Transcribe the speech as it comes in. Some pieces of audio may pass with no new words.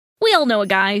all know a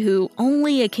guy who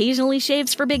only occasionally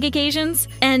shaves for big occasions,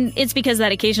 and it's because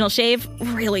that occasional shave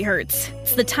really hurts.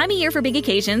 It's the time of year for big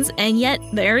occasions, and yet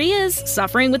there he is,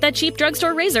 suffering with that cheap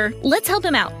drugstore razor. Let's help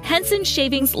him out. Henson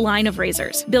Shaving's line of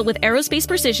razors, built with aerospace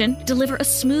precision, deliver a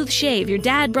smooth shave your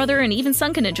dad, brother, and even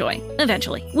son can enjoy,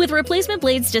 eventually. With replacement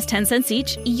blades just 10 cents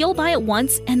each, you'll buy it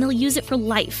once and they'll use it for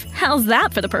life. How's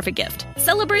that for the perfect gift?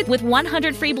 Celebrate with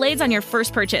 100 free blades on your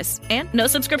first purchase, and no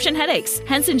subscription headaches.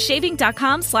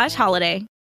 HensonShaving.com/holiday.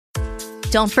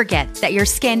 Don't forget that your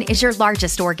skin is your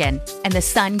largest organ, and the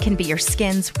sun can be your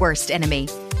skin's worst enemy.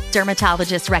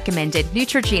 Dermatologist-recommended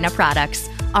Neutrogena products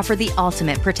offer the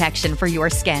ultimate protection for your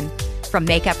skin. From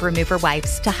makeup remover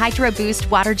wipes to Hydro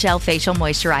Boost Water Gel Facial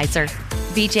Moisturizer,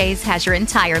 BJ's has your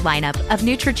entire lineup of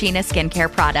Neutrogena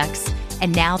skincare products.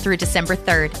 And now through December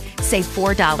 3rd, save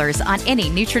 $4 on any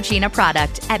Neutrogena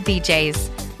product at BJ's.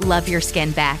 Love your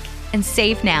skin back and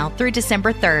save now through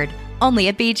December 3rd, only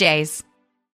at BJ's.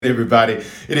 Everybody,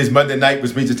 it is Monday night,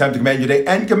 which means it's time to command your day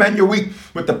and command your week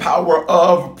with the power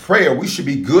of prayer. We should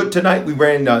be good tonight. We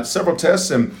ran several tests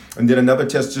and did another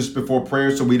test just before prayer,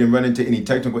 so we didn't run into any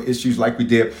technical issues like we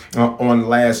did on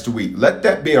last week. Let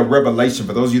that be a revelation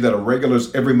for those of you that are regulars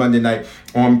every Monday night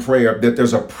on prayer, that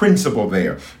there's a principle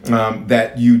there,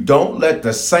 that you don't let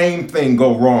the same thing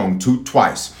go wrong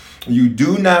twice. You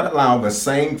do not allow the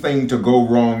same thing to go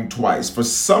wrong twice. For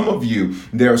some of you,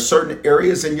 there are certain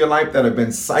areas in your life that have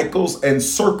been cycles and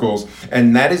circles,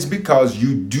 and that is because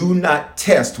you do not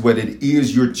test what it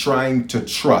is you're trying to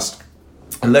trust.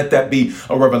 And let that be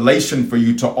a revelation for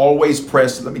you to always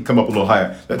press. Let me come up a little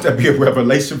higher. Let that be a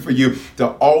revelation for you to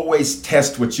always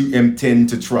test what you intend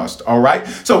to trust. All right.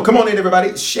 So come on in,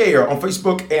 everybody. Share on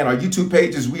Facebook and our YouTube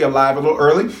pages. We are live a little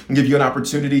early and give you an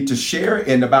opportunity to share.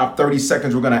 In about 30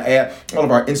 seconds, we're going to add all of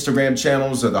our Instagram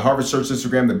channels, the Harvard Church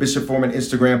Instagram, the Bishop Foreman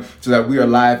Instagram, so that we are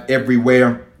live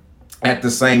everywhere at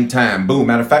the same time. Boom.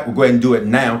 Matter of fact, we'll go ahead and do it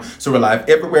now. So we're live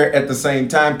everywhere at the same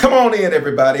time. Come on in,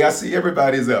 everybody. I see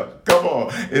everybody's up. Come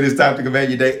on. It is time to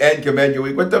command your day and command your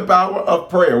week with the power of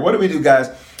prayer. What do we do, guys?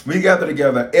 We gather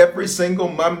together every single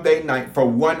Monday night for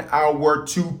 1 hour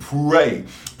to pray.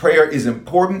 Prayer is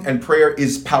important and prayer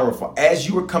is powerful. As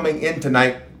you are coming in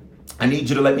tonight, I need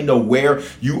you to let me know where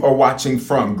you are watching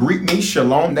from. Greet me,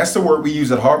 shalom. That's the word we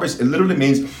use at Harvest. It literally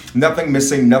means nothing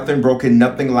missing, nothing broken,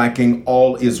 nothing lacking,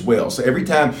 all is well. So every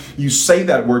time you say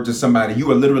that word to somebody, you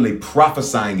are literally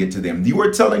prophesying it to them. You are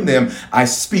telling them, I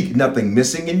speak nothing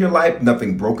missing in your life,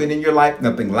 nothing broken in your life,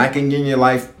 nothing lacking in your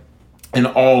life, and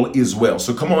all is well.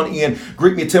 So come on in,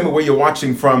 greet me, tell me where you're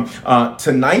watching from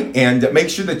tonight, and make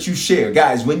sure that you share.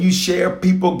 Guys, when you share,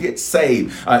 people get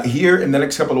saved. Here in the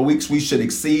next couple of weeks, we should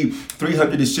exceed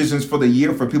 300 decisions for the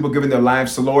year for people giving their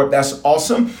lives to the Lord. That's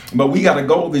awesome. But we got a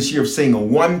goal this year of seeing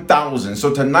 1,000.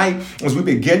 So tonight, as we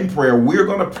begin prayer, we're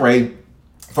going to pray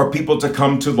for people to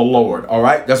come to the Lord. All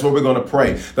right. That's what we're going to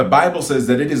pray. The Bible says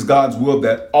that it is God's will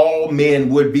that all men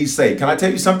would be saved. Can I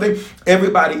tell you something?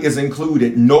 Everybody is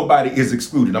included. Nobody is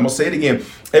excluded. I'm going to say it again.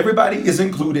 Everybody is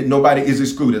included. Nobody is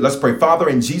excluded. Let's pray. Father,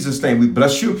 in Jesus' name, we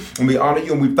bless you and we honor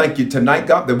you and we thank you tonight,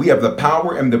 God, that we have the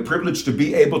power and the privilege to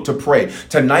be able to pray.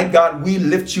 Tonight, God, we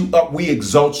lift you up. We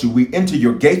exalt you. We enter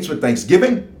your gates with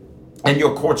thanksgiving and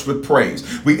your courts with praise.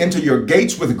 We enter your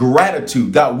gates with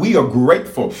gratitude. God, we are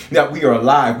grateful that we are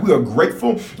alive. We are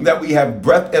grateful that we have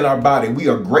breath in our body. We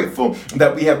are grateful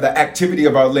that we have the activity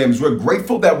of our limbs. We're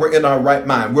grateful that we're in our right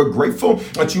mind. We're grateful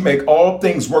that you make all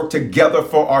things work together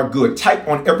for our good. Type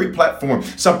on every platform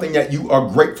something that you are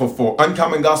grateful for.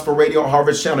 Uncommon Gospel Radio,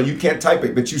 Harvest Channel. You can't type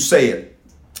it, but you say it.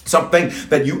 Something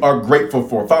that you are grateful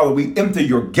for. Father, we enter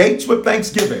your gates with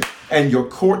thanksgiving and your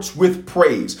courts with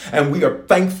praise. And we are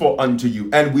thankful unto you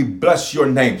and we bless your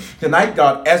name. Tonight,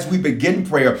 God, as we begin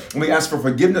prayer, we ask for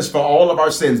forgiveness for all of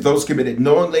our sins, those committed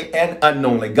knowingly and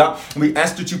unknowingly. God, we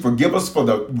ask that you forgive us for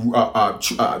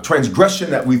the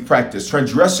transgression that we've practiced.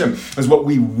 Transgression is what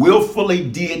we willfully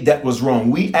did that was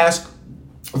wrong. We ask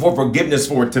for forgiveness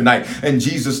for it tonight in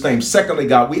Jesus' name. Secondly,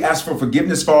 God, we ask for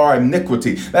forgiveness for our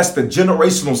iniquity. That's the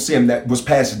generational sin that was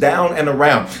passed down and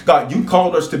around. God, you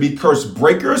called us to be curse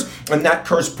breakers and not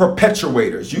curse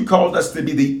perpetuators. You called us to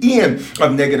be the end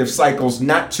of negative cycles,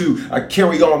 not to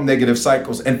carry on negative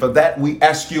cycles. And for that, we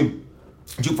ask you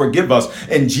to forgive us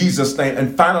in Jesus' name.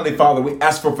 And finally, Father, we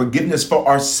ask for forgiveness for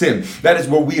our sin. That is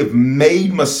where we have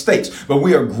made mistakes, but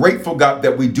we are grateful, God,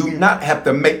 that we do not have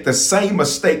to make the same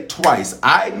mistake twice.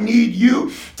 I need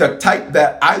you to type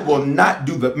that. I will not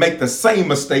make the same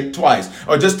mistake twice,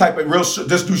 or just type it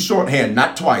just do shorthand.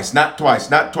 Not twice, not twice,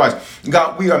 not twice.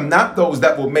 God, we are not those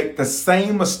that will make the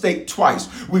same mistake twice.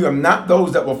 We are not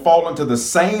those that will fall into the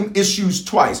same issues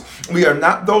twice. We are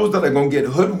not those that are going to get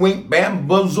hoodwinked,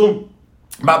 bamboozled,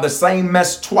 by the same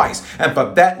mess twice. And for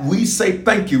that, we say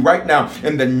thank you right now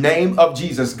in the name of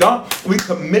Jesus. God, we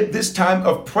commit this time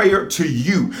of prayer to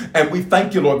you. And we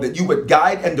thank you, Lord, that you would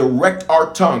guide and direct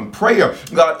our tongue. Prayer,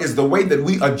 God, is the way that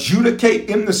we adjudicate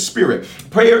in the spirit.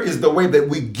 Prayer is the way that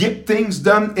we get things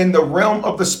done in the realm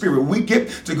of the spirit. We get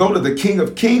to go to the King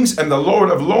of Kings and the Lord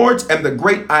of Lords and the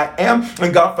great I am.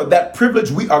 And God, for that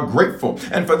privilege, we are grateful.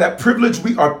 And for that privilege,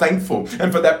 we are thankful.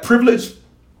 And for that privilege,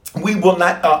 we will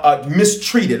not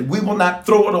mistreat it. We will not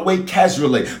throw it away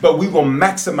casually, but we will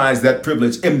maximize that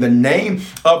privilege in the name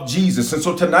of Jesus. And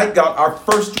so tonight, God, our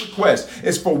first request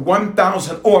is for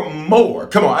 1,000 or more.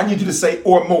 Come on, I need you to say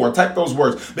or more. Type those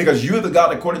words, because you're the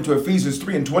God, according to Ephesians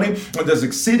 3:20, who does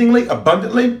exceedingly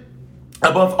abundantly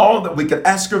above all that we could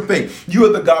ask or think. You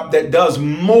are the God that does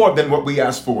more than what we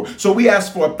ask for. So we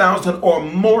ask for 1,000 or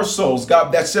more souls,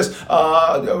 God. That's just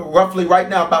roughly right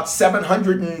now about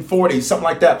 740, something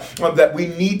like that, that we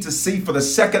need to see for the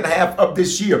second half of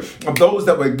this year, of those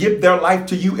that will give their life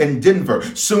to you in Denver,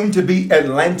 soon to be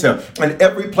Atlanta, and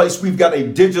every place we've got a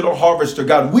digital harvester,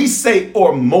 God. We say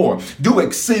or more. Do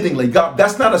exceedingly, God.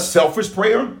 That's not a selfish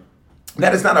prayer.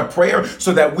 That is not a prayer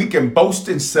so that we can boast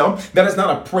in self. That is not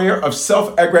a prayer of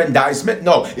self-aggrandizement.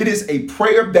 No, it is a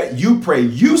prayer that you pray.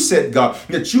 You said, God,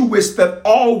 that you wish that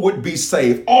all would be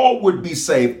saved. All would be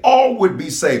saved. All would be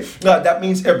saved. That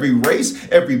means every race,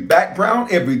 every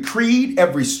background, every creed,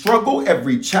 every struggle,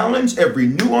 every challenge, every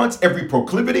nuance, every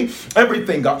proclivity,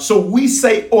 everything, God. So we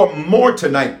say or more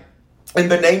tonight. In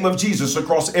the name of Jesus,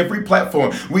 across every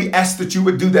platform, we ask that you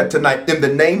would do that tonight. In the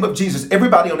name of Jesus,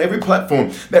 everybody on every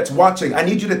platform that's watching, I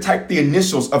need you to type the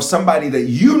initials of somebody that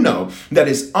you know that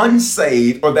is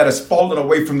unsaved or that has fallen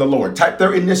away from the Lord. Type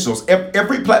their initials.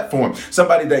 Every platform,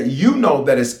 somebody that you know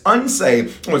that is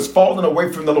unsaved or has fallen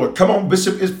away from the Lord. Come on,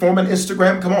 Bishop Foreman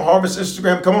Instagram. Come on, Harvest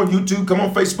Instagram. Come on, YouTube. Come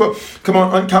on, Facebook. Come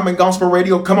on, Uncommon Gospel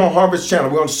Radio. Come on, Harvest Channel.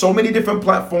 We're on so many different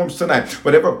platforms tonight.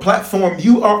 Whatever platform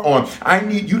you are on, I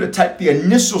need you to type the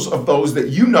initials of those that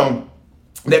you know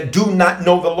that do not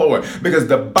know the Lord, because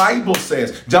the Bible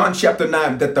says, John chapter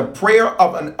 9, that the prayer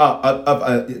of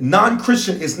a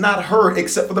non-Christian is not heard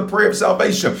except for the prayer of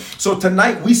salvation. So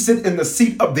tonight we sit in the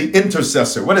seat of the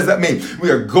intercessor. What does that mean? We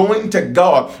are going to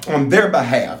God on their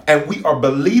behalf, and we are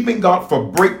believing God for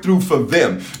breakthrough for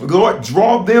them. Lord,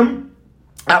 draw them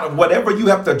out of whatever you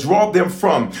have to draw them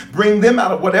from. Bring them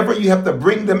out of whatever you have to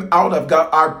bring them out of. God,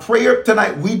 our prayer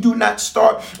tonight, we do not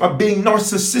start being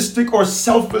narcissistic or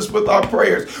selfish with our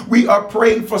prayers. We are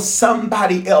praying for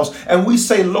somebody else. And we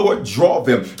say, Lord, draw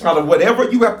them out of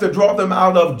whatever you have to draw them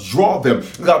out of. Draw them.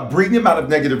 God, bring them out of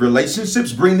negative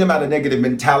relationships. Bring them out of negative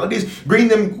mentalities. Bring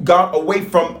them, God, away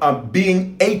from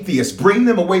being atheists. Bring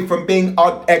them away from being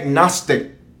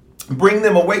agnostic. Bring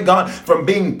them away, God, from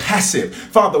being passive.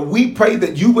 Father, we pray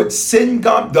that you would send,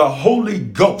 God, the Holy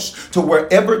Ghost to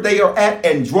wherever they are at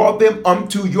and draw them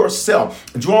unto yourself.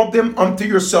 Draw them unto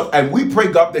yourself. And we pray,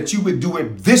 God, that you would do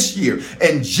it this year.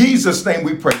 In Jesus' name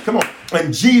we pray. Come on.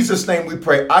 In Jesus' name we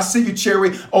pray. I see you,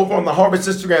 Cherry, over on the Harvest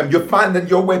Instagram. You're finding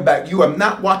your way back. You are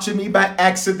not watching me by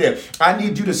accident. I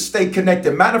need you to stay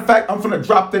connected. Matter of fact, I'm going to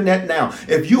drop the net now.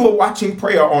 If you are watching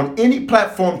prayer on any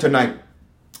platform tonight,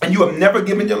 and you have never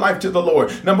given your life to the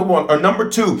Lord, number one, or number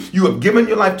two, you have given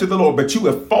your life to the Lord, but you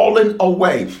have fallen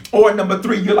away. Or number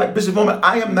three, you're like, Bishop Foreman,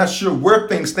 I am not sure where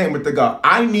things stand with the God.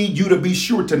 I need you to be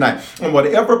sure tonight. On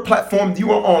whatever platform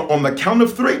you are on the count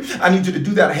of three, I need you to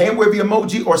do that hand wavy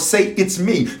emoji or say it's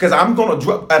me, because I'm going to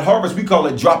drop, at Harvest, we call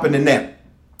it dropping the net.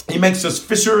 He makes us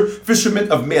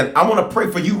fishermen of men. I want to pray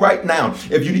for you right now.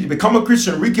 If you need to become a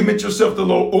Christian, recommit yourself to the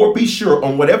Lord, or be sure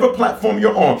on whatever platform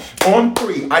you're on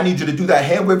three, I need you to do that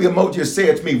hand wave emoji and say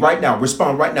it's me right now.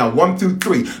 Respond right now. 1 through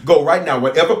 3. Go right now.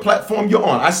 Whatever platform you're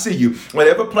on. I see you.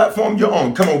 Whatever platform you're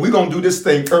on. Come on. We're going to do this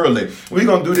thing early. We're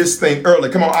going to do this thing early.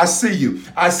 Come on. I see you.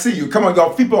 I see you. Come on,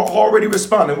 y'all. People are already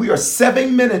responding. We are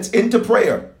 7 minutes into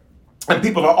prayer. And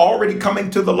people are already coming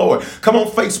to the Lord. Come on,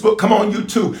 Facebook. Come on,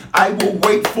 YouTube. I will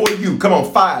wait for you. Come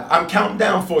on, 5. I'm counting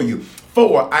down for you.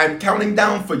 4. I'm counting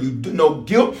down for you. No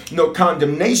guilt, no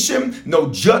condemnation, no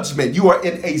judgment. You are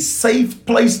in a safe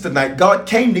place tonight. God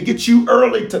came to get you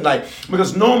early tonight,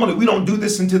 because normally we don't do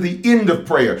this until the end of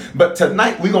prayer. But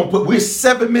tonight we're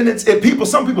 7 minutes in.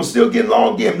 Some people still getting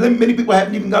logged in. Many people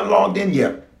haven't even gotten logged in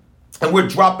yet. And we're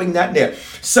dropping that net.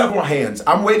 Several hands.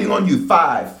 I'm waiting on you.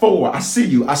 5, 4. I see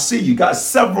you. I see you. Got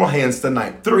several hands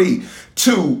tonight. 3,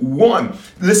 2, 1.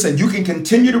 Listen, you can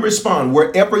continue to respond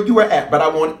wherever you are at, but I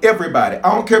want everybody.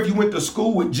 I don't care if you went to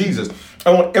school with Jesus.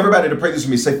 I want everybody to pray this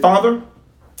with me. Say, Father,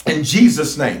 in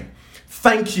Jesus' name,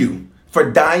 thank you for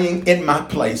dying in my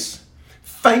place.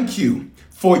 Thank you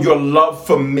for your love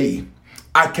for me.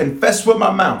 I confess with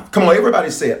my mouth. Come on, everybody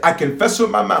say it. I confess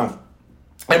with my mouth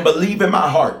and believe in my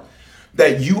heart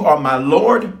that you are my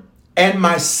Lord and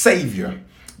my Savior.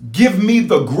 Give me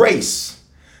the grace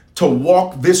to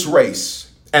walk this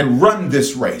race and run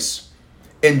this race.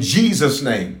 In Jesus'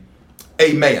 name,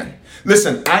 amen.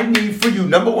 Listen, I need for you,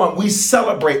 number one, we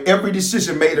celebrate every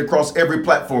decision made across every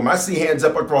platform. I see hands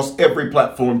up across every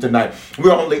platform tonight.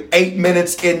 We're only 8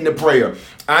 minutes into prayer.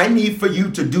 I need for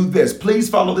you to do this. Please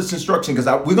follow this instruction because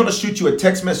we're going to shoot you a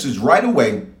text message right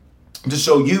away to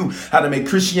show you how to make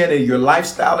Christianity your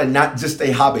lifestyle and not just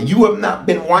a hobby. You have not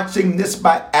been watching this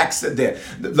by accident.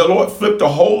 The Lord flipped a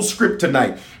whole script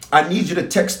tonight. I need you to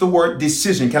text the word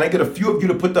decision. Can I get a few of you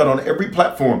to put that on every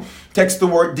platform? Text the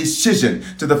word decision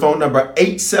to the phone number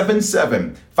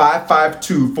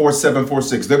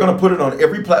 877-552-4746. They're going to put it on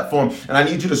every platform, and I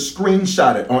need you to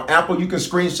screenshot it. On Apple, you can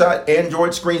screenshot,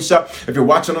 Android screenshot. If you're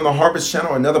watching on the Harvest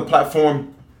Channel or another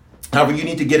platform, however you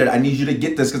need to get it, I need you to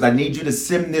get this because I need you to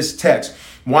send this text.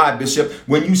 Why, Bishop?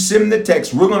 When you send the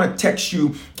text, we're going to text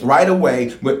you right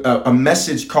away with a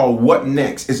message called What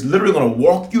Next? It's literally going to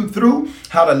walk you through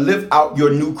how to live out your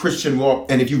new Christian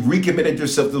walk. And if you've recommitted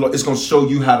yourself to the Lord, it's going to show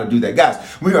you how to do that. Guys,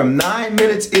 we are 9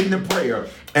 minutes into prayer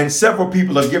and several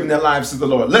people have given their lives to the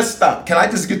Lord. Let's stop. Can I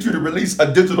just get you to release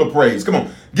a digital praise? Come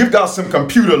on. Give God some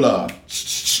computer love.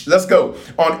 Let's go.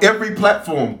 On every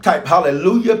platform, type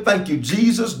hallelujah. Thank you,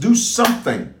 Jesus. Do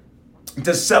something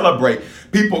to celebrate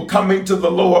people coming to the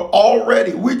Lord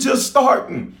already. We're just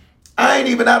starting. I ain't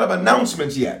even out of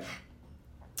announcements yet.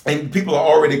 And people are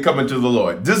already coming to the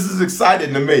Lord. This is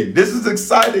exciting to me. This is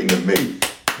exciting to me.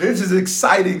 This is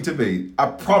exciting to me. I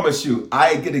promise you,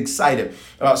 I get excited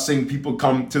about seeing people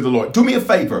come to the Lord. Do me a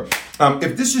favor.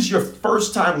 If this is your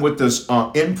first time with us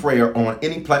in prayer on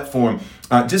any platform,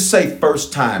 just say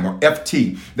first time or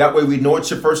FT. That way we know it's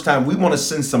your first time. We want to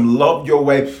send some love your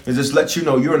way and just let you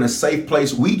know you're in a safe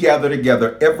place. We gather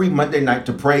together every Monday night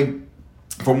to pray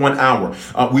for 1 hour.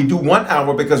 We do 1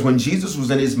 hour because when Jesus was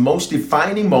in his most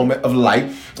defining moment of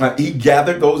life, he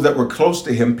gathered those that were close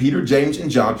to him, Peter, James,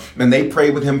 and John, and they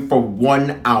prayed with him for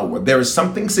 1 hour. There is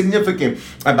something significant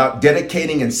about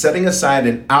dedicating and setting aside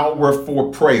an hour for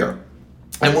prayer.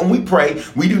 And when we pray,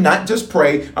 we do not just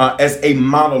pray as a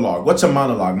monologue. What's a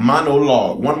monologue?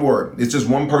 Monologue, one word. It's just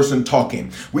one person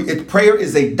talking. Prayer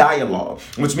is a dialogue,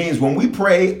 which means when we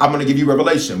pray, I'm going to give you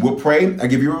revelation. We'll pray, I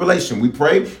give you revelation. We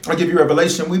pray, I give you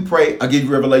revelation. We pray, I give you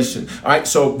revelation. All right,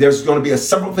 so there's going to be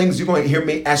several things you're going to hear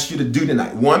me ask you to do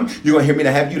tonight. One, you're going to hear me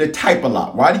to have you to type a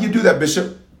lot. Why do you do that,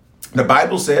 Bishop? The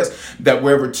Bible says that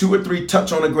wherever 2 or 3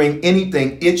 touch on agreeing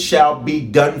anything, it shall be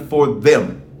done for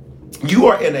them. You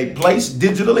are in a place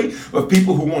digitally of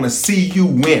people who want to see you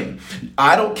win.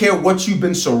 I don't care what you've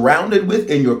been surrounded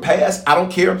with in your past. I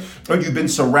don't care what you've been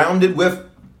surrounded with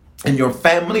in your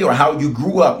family or how you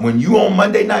grew up. When you on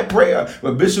Monday night prayer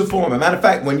with Bishop Foreman, matter of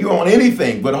fact, when you're on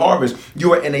anything but Harvest,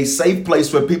 you are in a safe place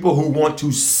for people who want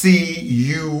to see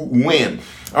you win.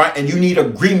 All right, and you need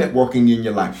agreement working in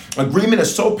your life. Agreement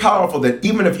is so powerful that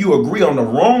even if you agree on the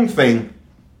wrong thing,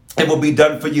 it will be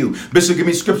done for you. Bishop, give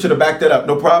me scripture to back that up.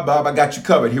 No problem, Bob. I got you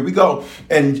covered. Here we go.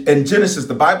 And in Genesis,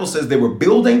 the Bible says they were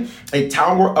building a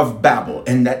Tower of Babel.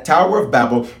 And that Tower of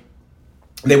Babel,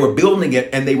 they were building it,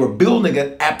 and they were building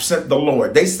it absent the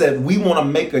Lord. They said, we want to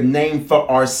make a name for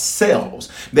ourselves.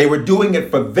 They were doing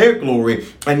it for their glory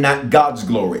and not God's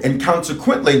glory. And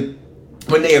consequently,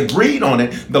 when they agreed on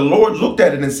it, the Lord looked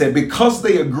at it and said, because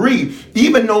they agree,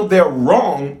 even though they're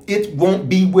wrong, it won't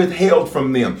be withheld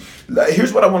from them.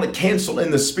 Here's what I want to cancel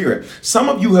in the spirit. Some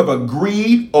of you have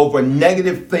agreed over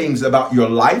negative things about your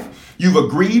life. You've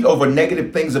agreed over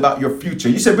negative things about your future.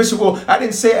 You said, Bishop, well, I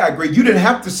didn't say I agree. You didn't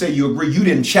have to say you agree. You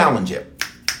didn't challenge it.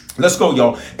 Let's go,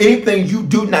 y'all. Anything you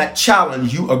do not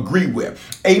challenge, you agree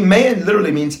with. Amen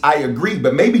literally means I agree,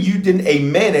 but maybe you didn't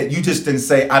amen it. You just didn't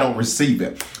say I don't receive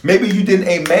it. Maybe you didn't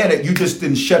amen it. You just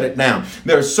didn't shut it down.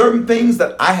 There are certain things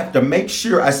that I have to make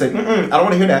sure I say, I don't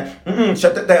want to hear that.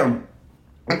 Shut that down.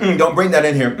 Don't bring that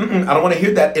in here. I don't want to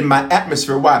hear that in my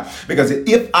atmosphere. Why? Because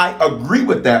if I agree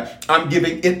with that, I'm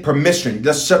giving it permission.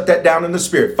 Just shut that down in the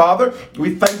spirit. Father,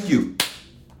 we thank you.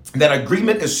 That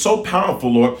agreement is so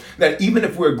powerful, Lord, that even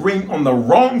if we're agreeing on the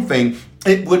wrong thing,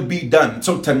 it would be done.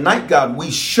 So tonight, God, we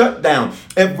shut down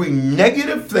every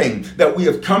negative thing that we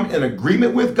have come in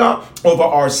agreement with, God, over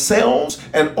ourselves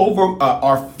and over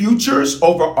our futures,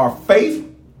 over our faith.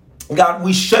 God,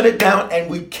 we shut it down and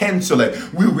we cancel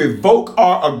it. We revoke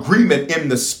our agreement in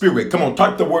the spirit. Come on,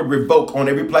 type the word revoke on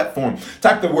every platform.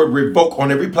 Type the word revoke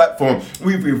on every platform.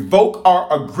 We revoke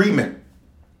our agreement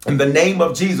in the name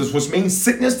of Jesus, which means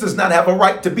sickness does not have a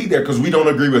right to be there because we don't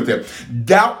agree with it.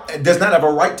 Doubt does not have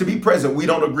a right to be present. We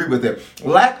don't agree with it.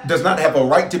 Lack does not have a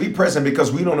right to be present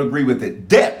because we don't agree with it.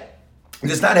 Debt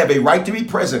does not have a right to be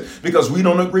present because we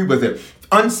don't agree with it.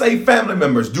 Unsaved family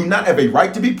members do not have a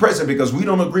right to be present because we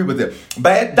don't agree with it.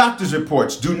 Bad doctor's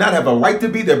reports do not have a right to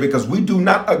be there because we do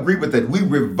not agree with it. We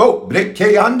revoke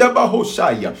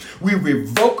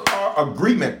our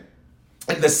agreement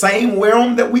in the same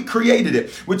realm that we created it,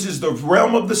 which is the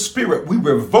realm of the spirit. We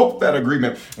revoke that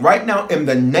agreement right now in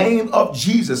the name of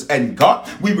Jesus. And God,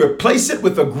 we replace it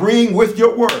with agreeing with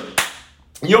your word.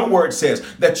 Your word says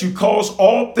that you cause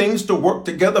all things to work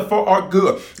together for our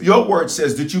good. Your word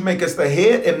says that you make us the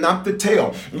head and not the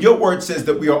tail. Your word says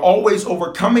that we are always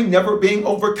overcoming, never being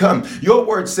overcome. Your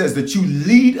word says that you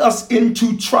lead us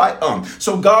into triumph.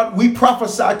 So God, we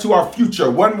prophesy to our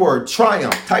future. One word,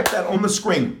 triumph. Type that on the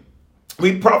screen.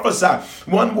 We prophesy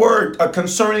one word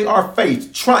concerning our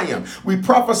faith, triumph. We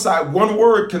prophesy one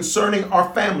word concerning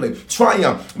our family,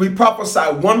 triumph. We prophesy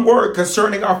one word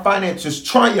concerning our finances,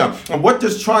 triumph. And what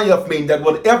does triumph mean? That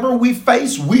whatever we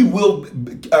face, we will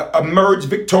emerge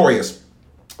victorious.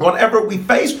 Whatever we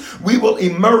face, we will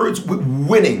emerge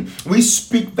winning. We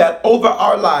speak that over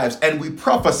our lives and we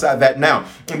prophesy that now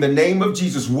in the name of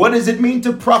Jesus. What does it mean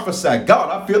to prophesy? God,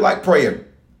 I feel like praying.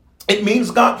 It means,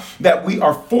 God, that we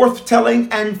are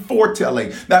forthtelling and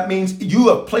foretelling. That means you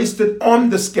have placed it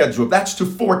on the schedule. That's to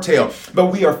foretell. But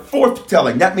we are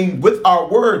forthtelling. That means with our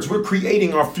words, we're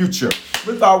creating our future.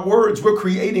 With our words, we're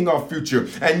creating our future.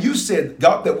 And you said,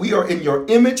 God, that we are in your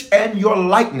image and your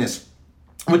likeness.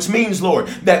 Which means, Lord,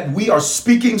 that we are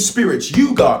speaking spirits.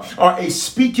 You, God, are a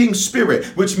speaking spirit,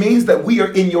 which means that we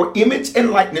are in your image and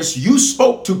likeness. You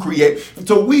spoke to create,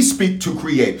 so we speak to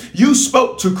create. You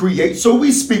spoke to create, so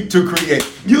we speak to create.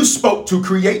 You spoke to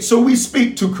create, so we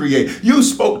speak to create. You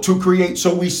spoke to create,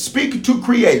 so we speak to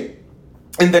create.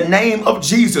 In the name of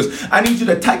Jesus, I need you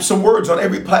to type some words on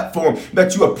every platform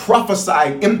that you are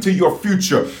prophesying into your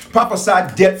future.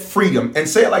 Prophesy debt freedom and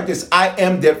say it like this: I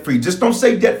am debt free. Just don't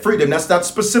say debt freedom. That's not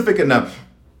specific enough.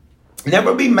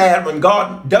 Never be mad when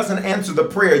God doesn't answer the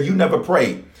prayer you never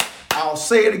prayed. I'll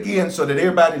say it again so that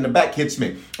everybody in the back hits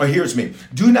me or hears me.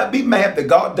 Do not be mad that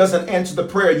God doesn't answer the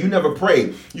prayer you never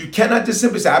prayed. You cannot just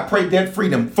simply say, I pray debt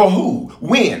freedom. For who?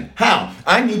 When? How?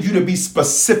 I need you to be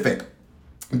specific.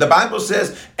 The Bible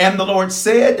says, and the Lord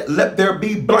said, let there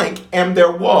be blank, and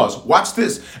there was. Watch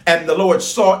this. And the Lord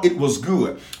saw it was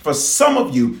good. For some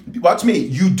of you, watch me,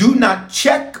 you do not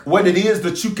check what it is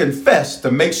that you confess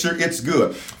to make sure it's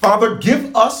good. Father,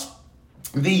 give us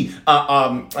the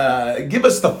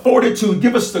fortitude,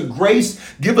 give us the grace,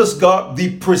 give us, God,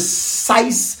 the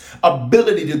precise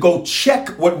ability to go check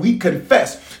what we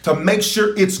confess to make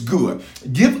sure it's good.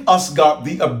 Give us, God,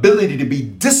 the ability to be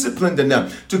disciplined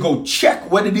enough to go check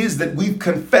what it is that we've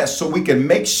confessed so we can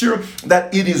make sure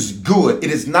that it is good. It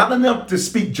is not enough to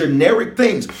speak generic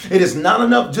things. It is not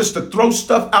enough just to throw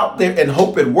stuff out there and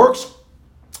hope it works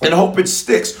and hope it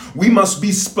sticks. We must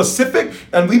be specific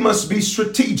and we must be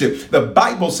strategic. The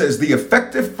Bible says the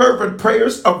effective fervent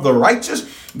prayers of the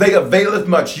righteous, they availeth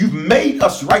much. You've made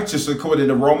us righteous according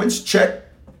to Romans. Check.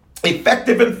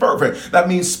 Effective and fervent. That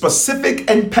means specific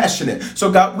and passionate.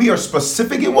 So God, we are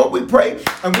specific in what we pray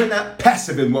and we're not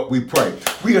passive in what we pray.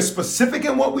 We are specific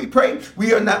in what we pray.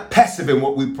 We are not passive in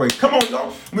what we pray. Come on,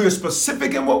 y'all. We are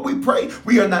specific in what we pray.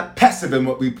 We are not passive in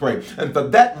what we pray. And for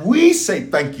that, we say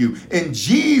thank you. In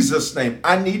Jesus' name,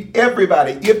 I need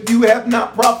everybody. If you have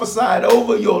not prophesied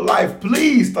over your life,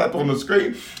 please type on the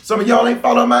screen. Some of y'all ain't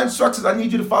following my instructions. I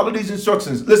need you to follow these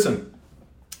instructions. Listen.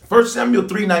 1 Samuel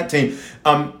 3:19.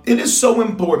 It is so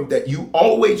important that you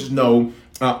always know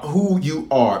who you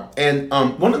are. And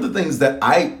one of the things that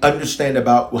I understand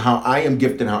about how I am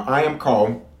gifted, how I am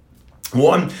called,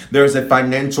 one, there's a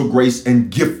financial grace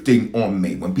and gifting on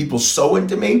me. When people sow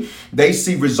into me, they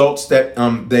see results that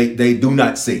they do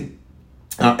not see.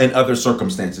 In other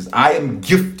circumstances, I am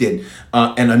gifted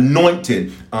and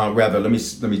anointed. Let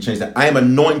me change that. I am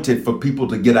anointed for people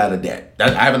to get out of debt. I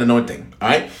have an anointing. All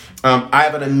right. I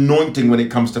have an anointing when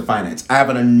it comes to finance. I have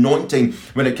an anointing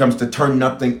when it comes to turn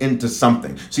nothing into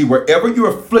something. See, wherever you're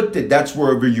afflicted, that's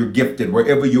wherever you're gifted.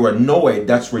 Wherever you're annoyed,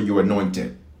 that's where you're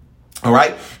anointed. All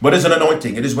right. What is an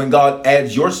anointing? It is when God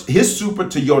adds his super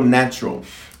to your natural.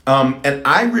 And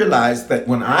I realize that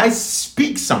when I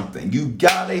speak something, you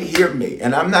gotta hear me.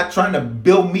 And I'm not trying to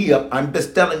build me up. I'm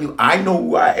just telling you, I know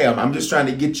who I am. I'm just trying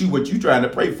to get you what you're trying to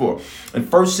pray for. In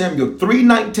 1 Samuel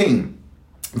 3:19,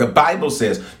 The Bible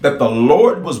says that the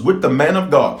Lord was with the man of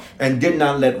God and did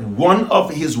not let one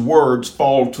of his words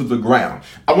fall to the ground.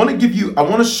 I want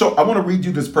to read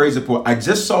you this praise report. I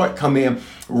just saw it come in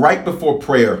right before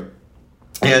prayer,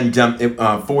 and it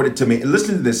forwarded to me. And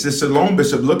listen to this. Sister Lone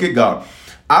Bishop, look at God.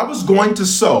 I was going to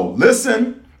sow my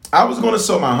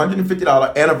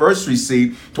 $150 anniversary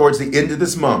seed towards the end of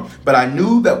this month. But I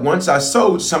knew that once I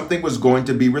sowed, something was going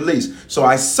to be released. So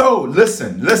I sowed.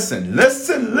 Listen.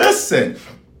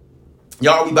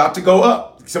 Y'all, we about to go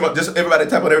up. Just everybody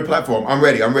type on every platform. I'm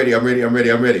ready. I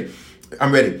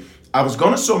was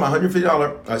going to sow my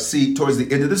 $150 seed towards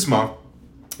the end of this month.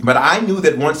 But I knew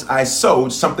that once I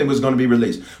sowed, something was going to be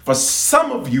released. For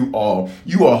some of you all,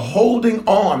 you are holding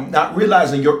on, not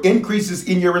realizing your increases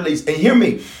in your release. And hear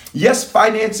me. Yes,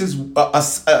 finance is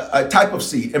a type of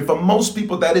seed. And for most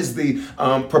people, that is the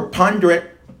preponderant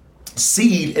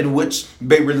seed in which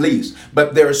they release.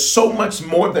 But there is so much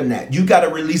more than that. You got to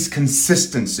release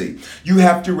consistency. You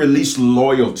have to release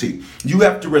loyalty. You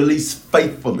have to release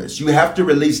faithfulness. You have to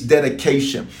release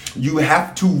dedication. You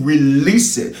have to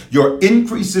release it. Your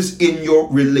increases in your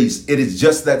release. It is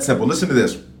just that simple. Listen to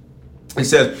this. It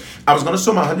says, I was going to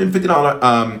sow my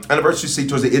 $150 anniversary seed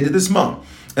towards the end of this month.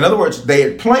 In other words, they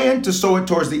had planned to sow it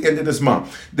towards the end of this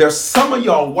month. There's some of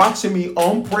y'all watching me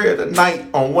on prayer tonight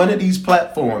on one of these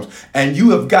platforms, and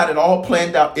you have got it all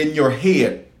planned out in your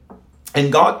head. And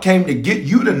God came to get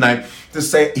you tonight to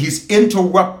say he's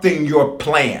interrupting your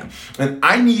plan. And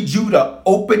I need you to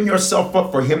open yourself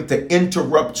up for him to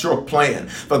interrupt your plan.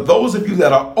 For those of you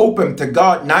that are open to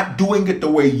God not doing it the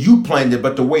way you planned it,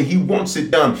 but the way he wants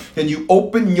it done, then you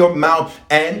open your mouth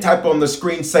and type on the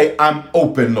screen, say, I'm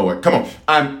open, Lord. Come on.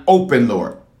 I'm open,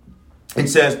 Lord. It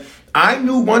says, I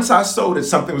knew once I sowed that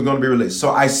something was going to be released.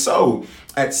 So I sowed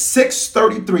at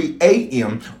 6:33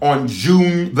 a.m. on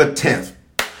June the 10th.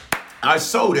 I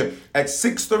sowed it at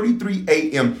 6:33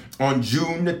 a.m. on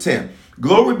June the 10th.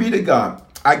 Glory be to God.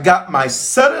 I got my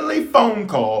suddenly phone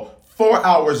call 4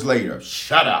 hours later.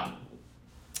 Shut up.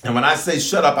 And when I say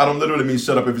shut up, I don't literally mean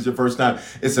shut up if it's your first time.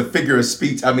 It's a figure of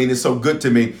speech. I mean, it's so good to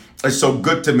me. It's so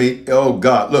good to me. Oh,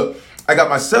 God. Look, I got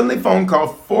my suddenly phone call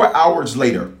 4 hours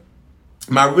later.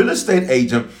 My real estate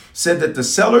agent said that the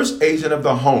seller's agent of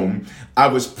the home I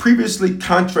was previously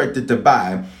contracted to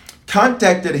buy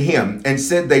contacted him and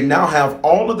said they now have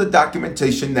all of the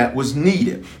documentation that was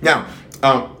needed. Now,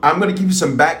 I'm going to give you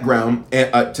some background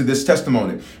to this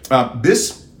testimony.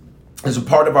 This is a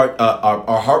part of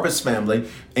our Harvest family,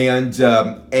 and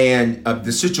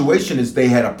the situation is they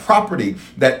had a property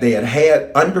that they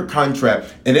had under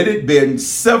contract, and it had been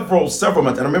several months. I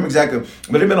don't remember exactly,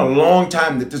 but it had been a long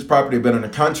time that this property had been under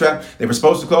contract. They were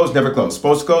supposed to close, never closed.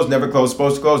 Supposed to close, never closed.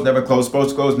 Supposed to close, never closed. Supposed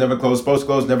to close, never closed. Supposed to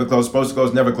close, never closed. Supposed to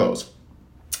close, never closed.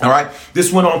 All right.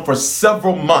 This went on for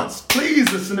several months.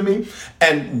 Please listen to me.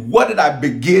 And what did I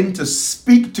begin to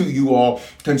speak to you all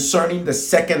concerning the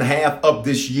second half of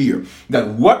this year? That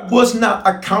what was not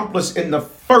accomplished in the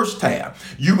first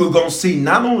half, you were going to see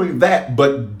not only that,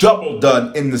 but double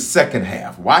done in the second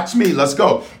half. Watch me. Let's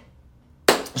go.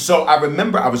 So I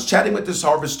remember I was chatting with this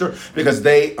harvester because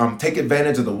they take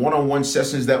advantage of the one-on-one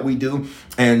sessions that we do.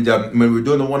 And when we were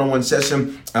doing the one-on-one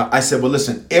session, I said, well,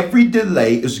 listen, every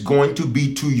delay is going to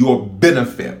be to your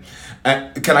benefit.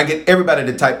 Can I get everybody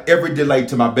to type every delay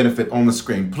to my benefit on the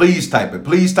screen? Please type it.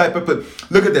 Please type it. But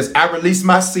look at this. I released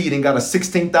my seed and got a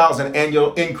 16,000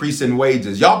 annual increase in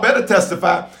wages. Y'all better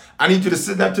testify. I need you to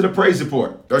send that to the praise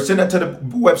report or send that to the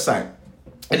website.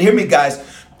 And hear me, guys.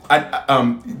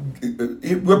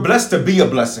 We're blessed to be a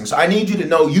blessing. So I need you to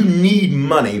know you need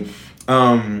money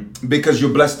because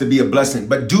you're blessed to be a blessing.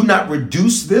 But do not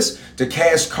reduce this to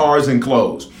cash, cars, and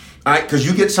clothes. All right? Because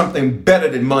you get something better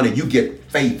than money. You get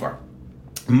favor.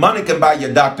 Money can buy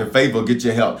your doctor, favor will get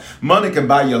your health. Money can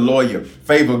buy your lawyer,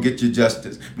 favor will get you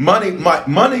justice. Money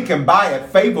can buy it,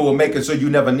 favor will make it so you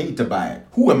never need to buy it.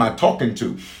 Who am I talking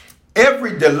to?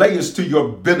 Every delay is to your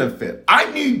benefit.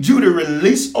 I need you to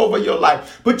release over your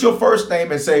life. Put your first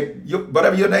name and say,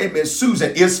 whatever your name is,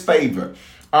 Susan is favored.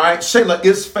 All right, Shayla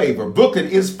is favored. Bookin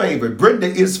is favored. Brenda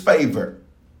is favored.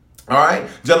 All right,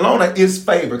 Jalona is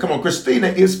favored. Come on, Christina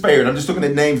is favored. I'm just looking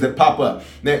at names that pop up.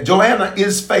 Now, Joanna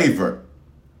is favored.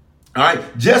 All right,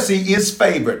 Jesse is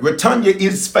favored. Retanya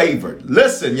is favored.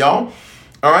 Listen, y'all.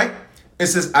 All right, it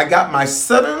says, I got my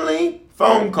suddenly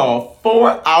phone call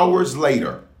 4 hours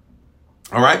later.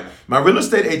 All right. My real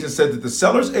estate agent said that the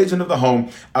seller's agent of the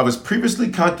home I was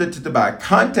previously contacted to buy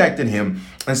contacted him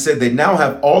and said they now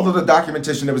have all of the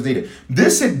documentation that was needed.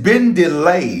 This had been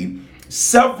delayed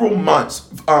several months.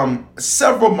 All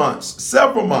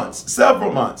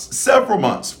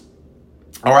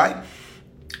right.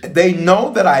 They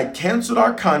know that I canceled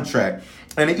our contract.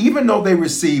 And even though they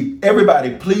received,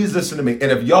 everybody, please listen to me. And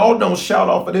if y'all don't shout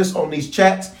off of this on these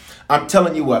chats, I'm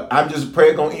telling you what, I'm just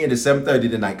praying going to end at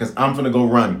 7:30 tonight because I'm going to go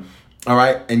run. All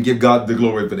right. And give God the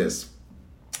glory for this.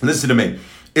 Listen to me.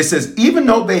 It says, even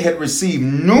though they had received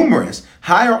numerous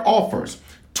higher offers,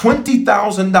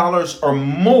 $20,000 or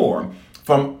more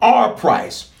from our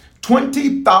price,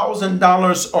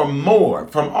 $20,000 or more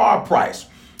from our price,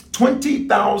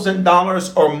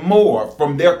 $20,000 or more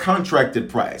from their contracted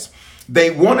price.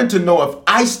 They wanted to know if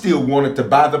I still wanted to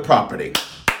buy the property.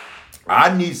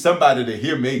 I need somebody to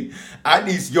hear me. I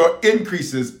need your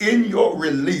increases in your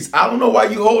release. I don't know why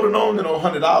you holding on to no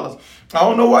 $100. I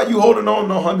don't know why you holding on to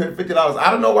no $150.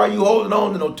 I don't know why you holding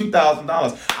on to no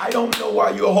 $2,000. I don't know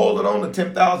why you're holding on to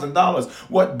 $10,000.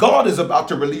 What God is about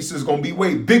to release is going to be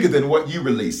way bigger than what you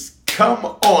release. Come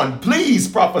on, please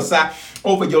prophesy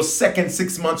over your second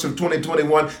 6 months of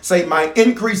 2021. Say, my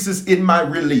increases in my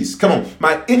release. Come on,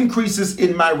 my increases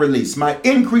in my release. My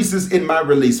increases in my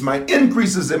release. My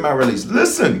increases in my release.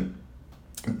 Listen,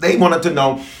 they wanted to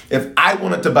know if I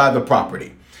wanted to buy the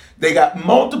property. They got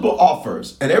multiple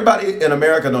offers, and everybody in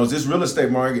America knows this real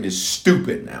estate market is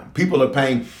stupid now. People are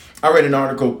paying, I read an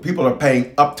article, people are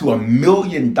paying up to $1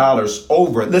 million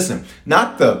over. Listen,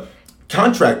 not the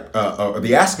contract or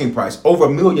the asking price, over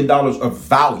 $1 million of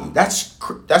value. That's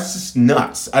just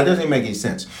nuts. That doesn't make any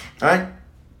sense. All right.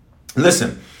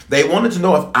 Listen, they wanted to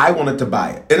know if I wanted to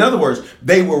buy it. In other words,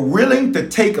 they were willing to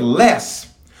take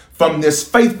less from this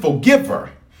faithful giver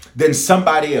than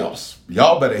somebody else.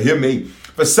 Y'all better hear me.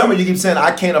 For some of you keep saying,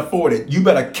 I can't afford it. You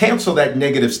better cancel that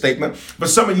negative statement. For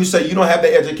some of you say you don't have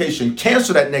the education.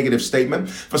 Cancel that negative statement.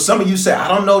 For some of you say, I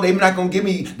don't know, they're not going to give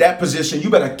me that position. You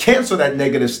better cancel that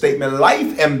negative statement.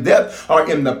 Life and death are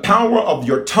in the power of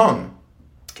your tongue.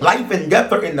 Life and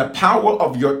death are in the power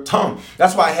of your tongue.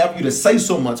 That's why I have you to say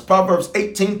so much. Proverbs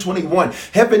 18:21.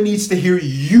 Heaven needs to hear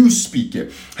you speak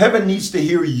it. Heaven needs to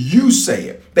hear you say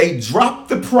it. They dropped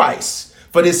the price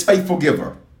for this faithful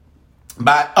giver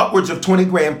by upwards of 20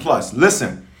 grand plus.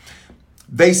 Listen,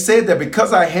 they said that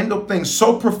because I handled things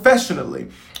so professionally,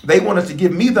 they wanted to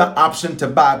give me the option to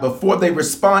buy before they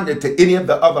responded to any of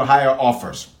the other higher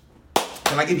offers.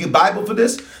 Can I give you Bible for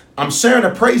this? I'm sharing a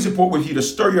praise report with you to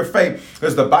stir your faith,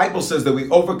 because the Bible says that we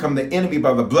overcome the enemy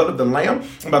by the blood of the Lamb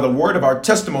and by the word of our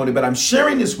testimony. But I'm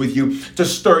sharing this with you to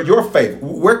stir your faith.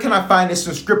 Where can I find this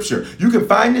in Scripture? You can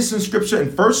find this in Scripture in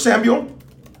 1 Samuel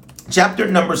chapter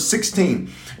number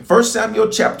 16. 1 Samuel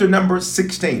chapter number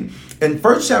 16. In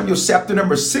 1 Samuel chapter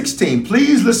number 16,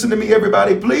 please listen to me,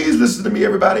 everybody. Please listen to me,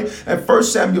 everybody. In 1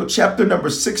 Samuel chapter number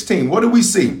 16, what do we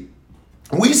see?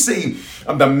 We see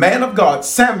the man of God,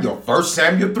 Samuel, 1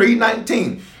 Samuel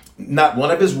 3:19. Not one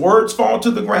of his words fall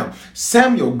to the ground.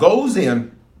 Samuel goes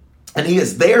in and he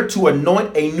is there to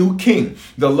anoint a new king.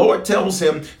 The Lord tells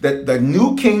him that the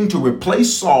new king to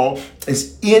replace Saul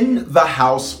is in the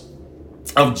house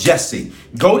of Jesse.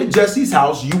 Go to Jesse's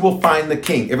house, you will find the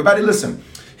king. Everybody listen.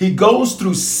 He goes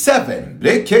through seven.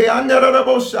 He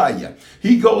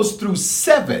goes through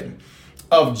seven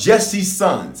of Jesse's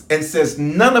sons and says,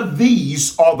 none of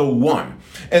these are the one.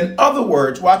 In other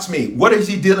words, watch me. What is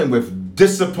he dealing with?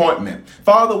 Disappointment.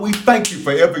 Father, we thank you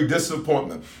for every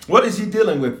disappointment. What is he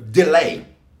dealing with? Delay.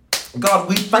 God,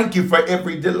 we thank you for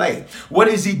every delay. What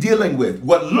is he dealing with?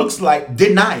 What looks like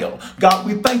denial. God,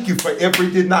 we thank you for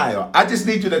every denial. I just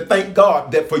need you to thank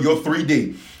God that for your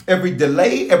 3D. Every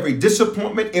delay, every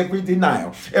disappointment, every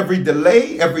denial. Every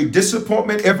delay, every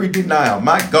disappointment, every denial.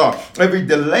 My God, every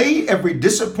delay, every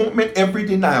disappointment, every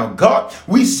denial. God,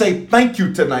 we say thank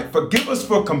you tonight. Forgive us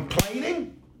for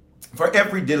complaining, for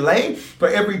every delay, for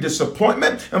every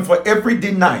disappointment, and for every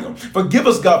denial. Forgive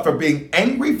us, God, for being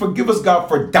angry. Forgive us, God,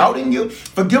 for doubting you.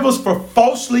 Forgive us for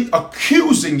falsely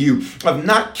accusing you of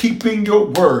not keeping your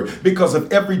word because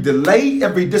of every delay,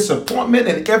 every disappointment,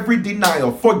 and every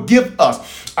denial. Forgive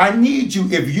us. I need you,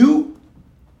 if you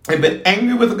have been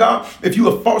angry with God, if you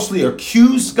have falsely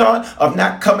accused God of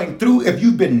not coming through, if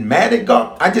you've been mad at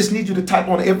God, I just need you to type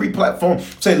on every platform,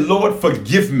 say, Lord,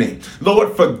 forgive me.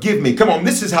 Lord, forgive me. Come on,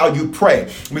 this is how you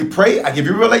pray. We pray, I give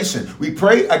you revelation. We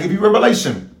pray, I give you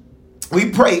revelation. We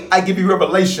pray, I give you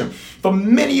revelation. For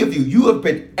many of you, you have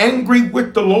been angry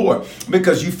with the Lord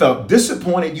because you felt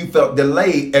disappointed, you felt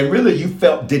delayed, and really you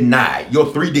felt denied. Your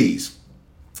 3Ds.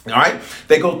 All right,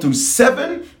 they go through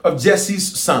seven of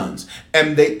Jesse's sons,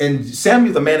 and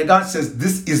Samuel, the man of God, says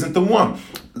this isn't the one.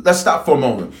 Let's stop for a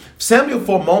moment. Samuel,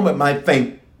 for a moment, might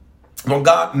think, well,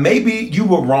 God, maybe you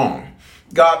were wrong.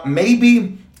 God,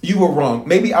 maybe you were wrong.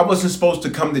 Maybe I wasn't supposed to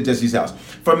come to Jesse's house.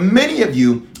 For many of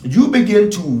you, you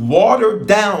begin to water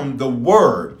down the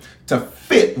word to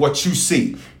fit what you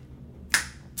see.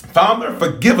 Father,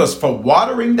 forgive us for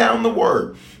watering down the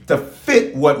word to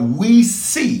fit what we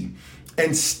see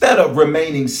instead of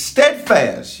remaining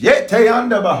steadfast,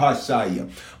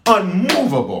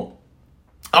 unmovable,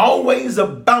 always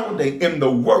abounding in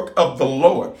the work of the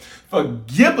Lord.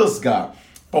 Forgive us, God,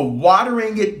 for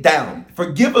watering it down.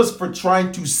 Forgive us for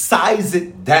trying to size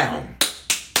it down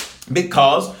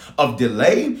because of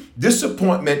delay,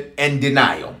 disappointment, and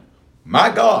denial. My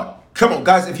God. Come on,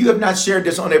 guys, if you have not shared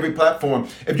this on every platform,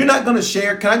 if you're not going to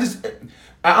share,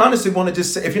 I honestly want to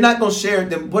just say, if you're not going to share,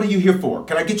 then what are you here for?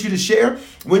 Can I get you to share?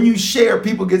 When you share,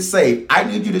 people get saved. I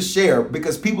need you to share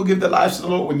because people give their lives to the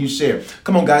Lord when you share.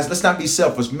 Come on, guys, let's not be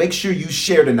selfish. Make sure you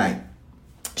share tonight.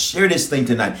 Share this thing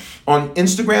tonight. On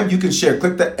Instagram, you can share.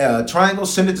 Click the triangle,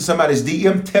 send it to somebody's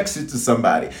DM, text it to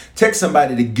somebody. Text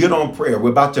somebody to get on prayer.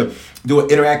 We're about to do an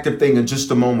interactive thing in just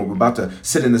a moment. We're about to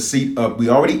sit in the seat of, we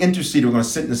already interceded. We're going to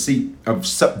sit in the seat of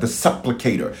the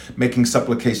supplicator, making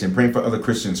supplication, praying for other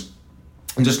Christians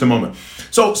in just a moment.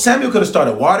 So Samuel could have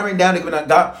started watering down. He would not,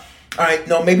 God, all right,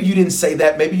 no, maybe you didn't say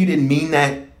that. Maybe you didn't mean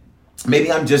that.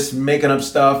 Maybe I'm just making up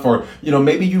stuff, or,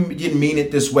 maybe you didn't mean it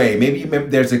this way. Maybe you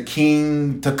meant there's a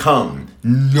king to come.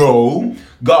 No,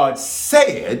 God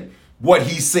said what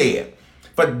he said.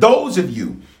 For those of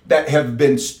you that have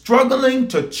been struggling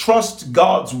to trust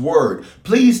God's word,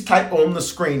 please type on the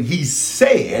screen, he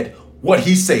said what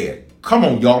he said. Come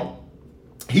on, y'all.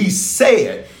 He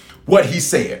said what he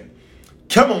said.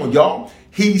 Come on, y'all.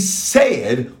 He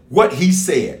said what he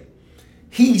said.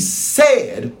 He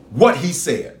said what he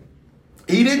said.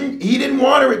 He didn't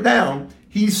water it down.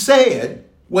 He said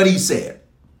what he said.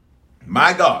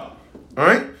 My God. All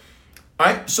right. All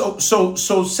right. So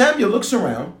Samuel looks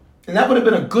around, and that would have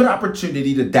been a good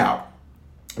opportunity to doubt.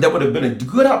 That would have been a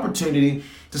good opportunity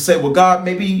to say, well, God,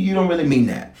 maybe you don't really mean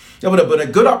that. That would have been a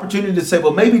good opportunity to say,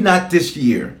 well, maybe not this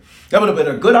year. That would have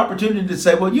been a good opportunity to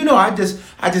say, well, I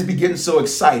just be getting so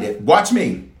excited. Watch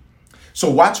me. So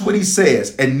watch what he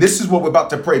says. And this is what we're about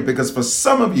to pray, because for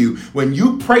some of you, when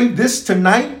you pray this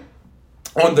tonight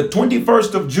on the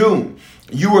 21st of June,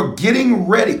 you are getting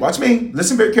ready. Watch me.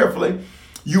 Listen very carefully.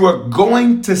 You are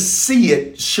going to see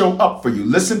it show up for you.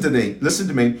 Listen to me. Listen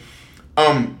to me.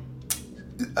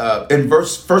 In 1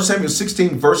 Samuel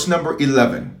 16, verse number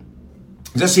 11.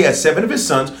 Just he had 7 of his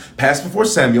sons pass before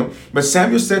Samuel, but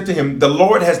Samuel said to him, the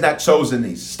Lord has not chosen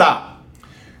these. Stop.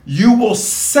 You will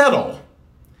settle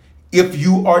if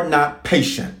you are not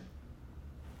patient.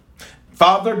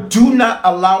 Father, do not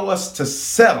allow us to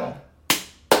settle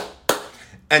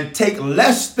and take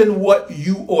less than what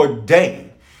you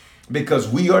ordain, because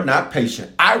we are not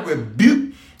patient. I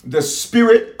rebuke the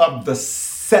spirit of the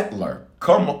settler.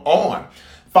 Come on.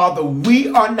 Father, we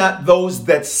are not those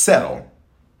that settle.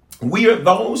 We are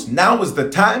those, now is the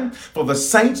time for the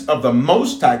saints of the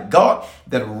Most High God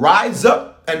that rise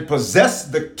up and possess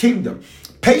the kingdom.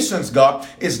 Patience, God,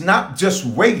 is not just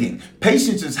waiting.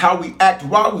 Patience is how we act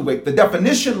while we wait. The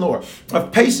definition, Lord,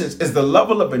 of patience is the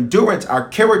level of endurance our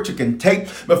character can take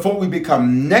before we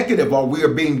become negative or we are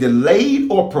being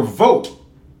delayed or provoked.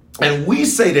 And we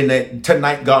say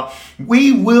tonight, God,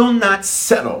 we will not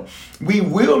settle. We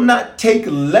will not take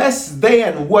less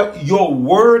than what your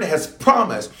word has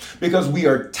promised, because we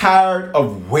are tired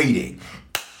of waiting.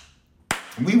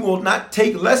 We will not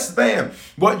take less than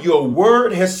what your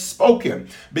word has spoken,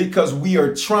 because we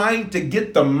are trying to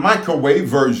get the microwave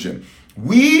version.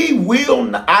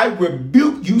 I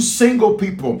rebuke you single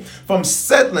people from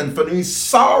settling for these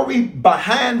sorry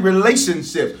behind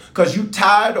relationships because you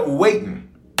tired of waiting.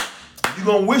 You're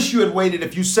going to wish you had waited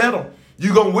if you settle.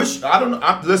 You're going to wish,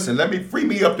 listen, let me free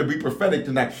me up to be prophetic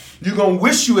tonight. You're going to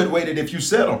wish you had waited if you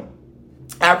settle.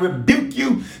 I rebuke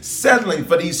you settling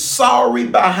for these sorry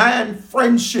behind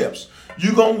friendships.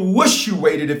 You're going to wish you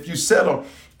waited if you settle.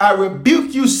 I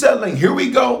rebuke you settling, here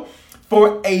we go,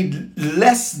 for a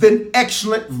less than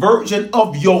excellent version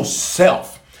of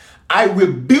yourself. I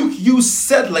rebuke you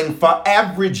settling for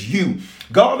average you.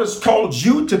 God has called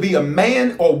you to be a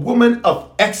man or woman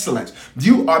of excellence.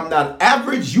 You are not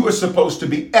average. You are supposed to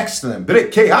be excellent.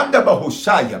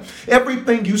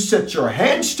 Everything you set your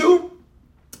hands to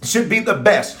should be the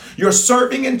best. Your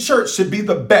serving in church should be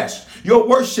the best. Your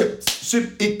worship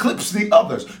should eclipse the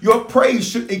others. Your praise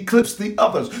should eclipse the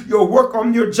others. Your work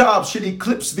on your job should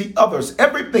eclipse the others.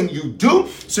 Everything you do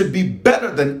should be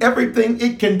better than everything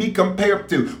it can be compared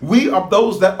to. We are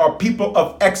those that are people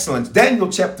of excellence. Daniel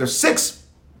chapter 6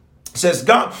 Says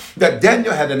God that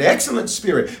Daniel had an excellent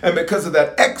spirit, and because of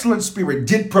that excellent spirit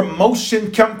did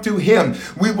promotion come to him.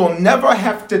 We will never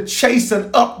have to chase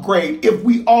an upgrade if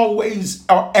we always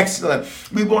are excellent.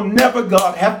 We will never,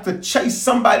 God, have to chase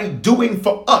somebody doing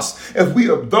for us if we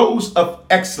are those of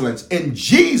excellence. In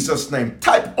Jesus' name,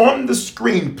 type on the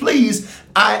screen, please,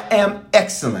 I am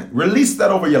excellent. Release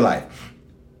that over your life.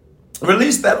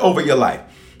 Release that over your life.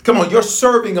 Come on, your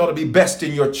serving ought to be best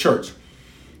in your church.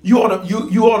 You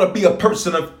ought to be a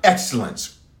person of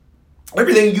excellence.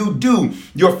 Everything you do,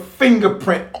 your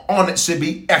fingerprint on it should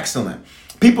be excellent.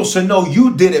 People should know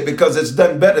you did it because it's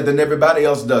done better than everybody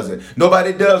else does it.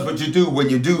 Nobody does what you do when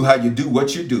you do how you do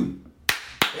what you do.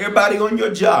 Everybody on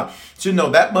your job should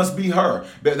know that must be her,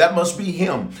 that must be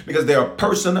him, because they're a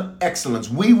person of excellence.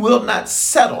 We will not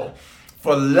settle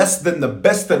for less than the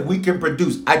best that we can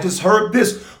produce. I just heard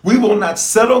this. We will not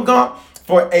settle, God,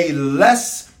 for a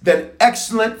less than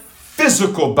excellent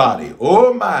physical body.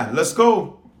 Oh my, let's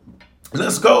go.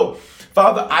 Let's go.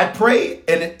 Father, I pray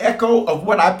in an echo of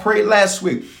what I prayed last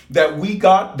week, that we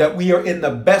are in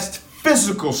the best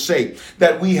physical shape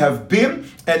that we have been,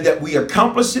 and that we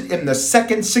accomplish it in the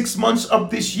second 6 months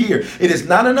of this year. It is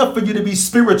not enough for you to be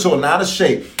spiritual and out of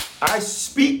shape. I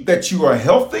speak that you are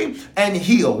healthy and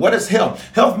healed. What is health?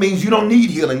 Health means you don't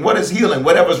need healing. What is healing?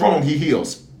 Whatever's wrong, he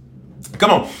heals.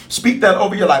 Come on, speak that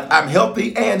over your life. I'm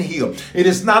healthy and healed. It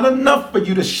is not enough for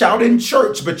you to shout in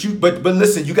church, but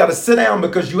listen, you got to sit down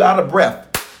because you're out of breath.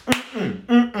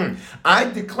 I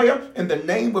declare in the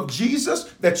name of Jesus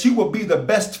that you will be the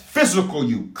best physical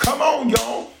you. Come on,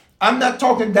 y'all. I'm not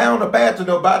talking down or bad to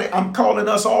nobody. I'm calling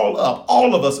us all up.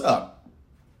 All of us up.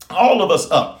 All of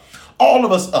us up. All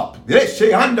of us up.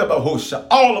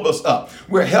 All of us up.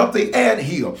 We're healthy and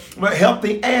healed. We're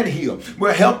healthy and healed.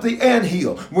 We're healthy and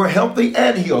healed. We're healthy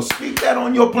and healed. Speak that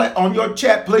on your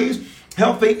chat, please.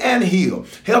 Healthy and healed.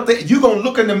 Healthy. You're going to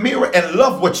look in the mirror and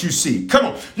love what you see. Come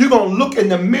on. You're going to look in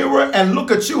the mirror and look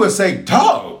at you and say,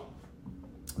 dog,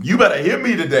 you better hear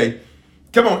me today.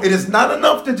 Come on. It is not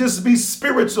enough to just be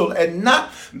spiritual and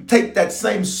not take that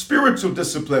same spiritual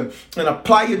discipline and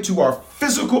apply it to our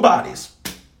physical bodies.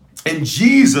 In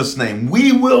Jesus' name,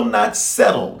 we will not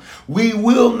settle. We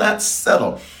will not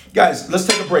settle. Guys, let's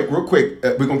take a break real quick.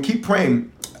 We're going to keep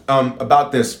praying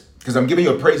about this because I'm giving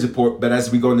you a praise report. But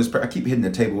as we go in this prayer, I keep hitting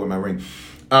the table with my ring.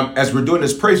 As we're doing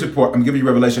this praise report, I'm giving you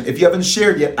revelation. If you haven't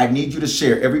shared yet, I need you to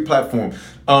share every platform.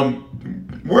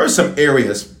 Where are some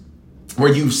areas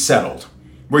where you've settled?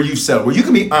 Where you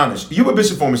can be honest. You're a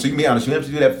Bishop Foreman, so you can be honest. You don't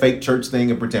have to do that fake church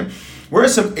thing and pretend. Where are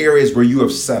some areas where you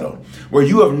have settled? Where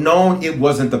you have known it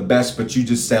wasn't the best, but you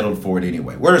just settled for it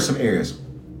anyway? Where are some areas?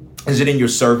 Is it in your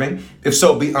serving? If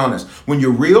so, be honest. When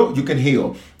you're real, you can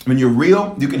heal. When you're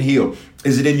real, you can heal.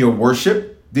 Is it in your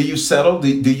worship? Do you settle? Do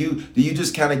you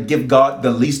just kind of give God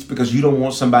the least because you don't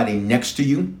want somebody next to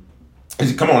you?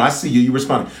 Come on, I see you. You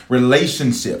responding.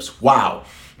 Relationships. Wow.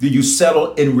 Do you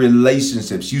settle in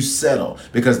relationships? You settle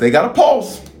because they got a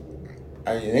pulse.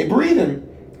 They breathing.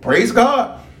 Praise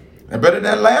God. They're better than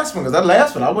that last one, because that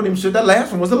last one, I wasn't even sure that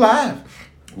last one was alive.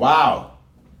 Wow.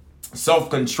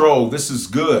 Self-control. This is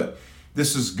good.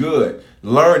 This is good.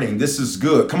 Learning. This is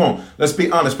good. Come on. Let's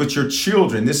be honest with your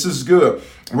children. This is good.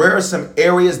 Where are some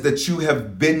areas that you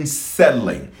have been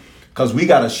settling? Because we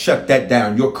got to shut that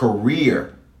down. Your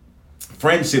career,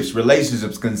 friendships,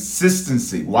 relationships,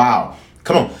 consistency. Wow.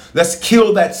 Come on. Let's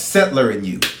kill that settler in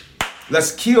you.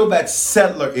 Let's kill that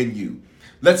settler in you.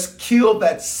 Let's kill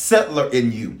that settler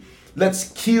in you. Let's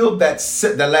kill that.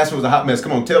 That last one was a hot mess.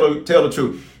 Come on, tell the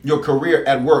truth. Your career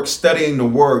at work, studying the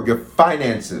word, your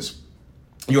finances,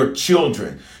 your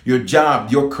children, your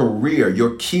job, your career,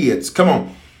 your kids. Come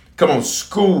on,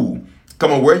 school.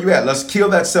 Come on, where you at? Let's kill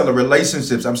that settler.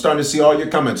 Relationships. I'm starting to see all your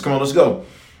comments. Come on, let's go.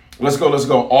 Let's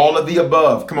go. All of the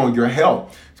above. Come on, your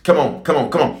health. Come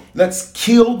on. Let's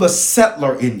kill the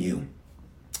settler in you.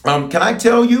 Can I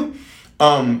tell you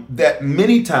that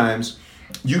many times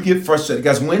you get frustrated?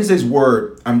 Guys, Wednesday's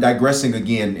word, I'm digressing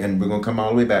again, and we're going to come all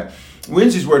the way back.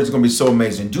 Wednesday's word is going to be so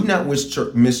amazing. Do not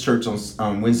miss church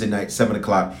on Wednesday night, 7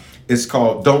 o'clock. It's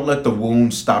called Don't Let the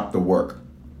Wound Stop the Work.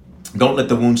 Don't let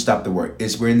the wound stop the work.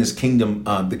 We're in this Kingdom,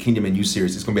 the Kingdom in You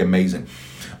series. It's going to be amazing.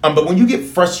 But when you get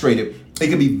frustrated, it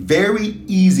can be very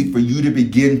easy for you to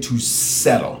begin to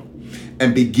settle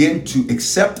and begin to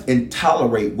accept and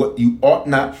tolerate what you ought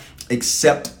not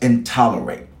accept and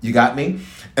tolerate. You got me?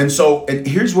 And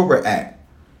here's where we're at.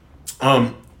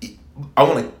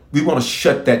 We want to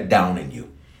shut that down in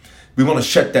you. We want to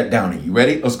shut that down in you.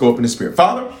 Ready? Let's go up in the spirit.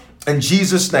 Father, in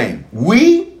Jesus' name,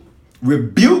 we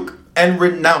rebuke and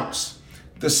renounce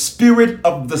the spirit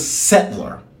of the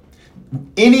settler.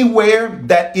 anywhere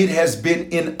that it has been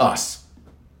in us.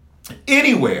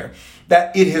 Anywhere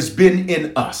that it has been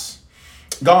in us.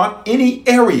 God, any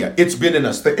area it's been in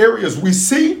us, the areas we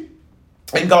see,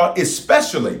 and God,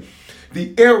 especially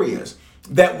the areas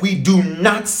that we do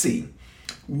not see,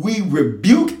 we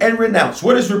rebuke and renounce.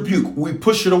 What is rebuke? We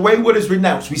push it away. What is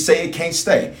renounce? We say it can't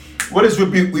stay. What is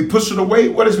rebuke? We push it away.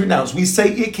 What is renounce? We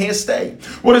say it can't stay.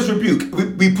 What is rebuke?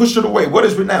 We push it away. What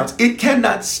is renounce? It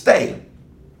cannot stay.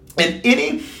 In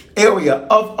any area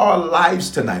of our lives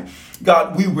tonight,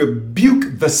 God, we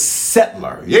rebuke the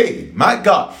settler. Yay, my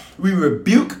God. We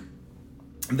rebuke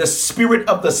the spirit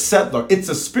of the settler. It's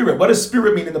a spirit. What does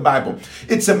spirit mean in the Bible?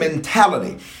 It's a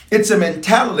mentality. It's a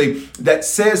mentality that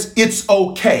says it's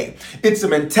okay. It's a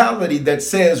mentality that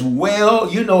says, well,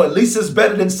 at least it's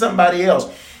better than somebody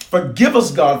else. Forgive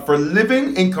us, God, for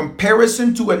living in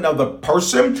comparison to another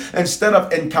person instead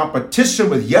of in competition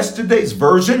with yesterday's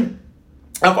version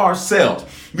of ourselves.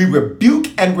 We rebuke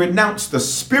and renounce the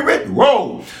spirit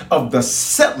of the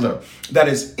settler that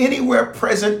is anywhere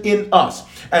present in us.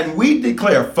 And we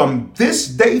declare from this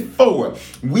day forward,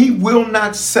 we will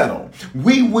not settle.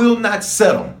 We will not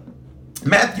settle.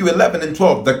 Matthew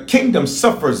 11:12, the kingdom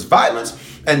suffers violence,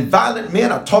 and violent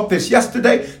men, I taught this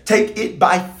yesterday, take it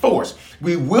by force.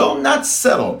 We will not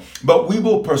settle, but we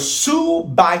will pursue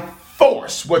by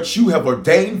force what you have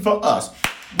ordained for us.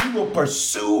 We will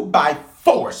pursue by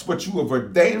force what you have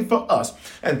ordained for us.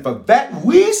 And for that,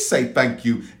 we say thank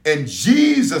you in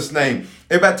Jesus' name.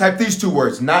 Everybody type these two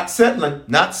words: not settling,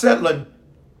 not settling,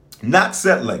 not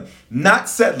settling, not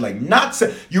settling, not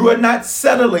settling. You are not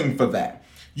settling for that.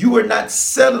 You are not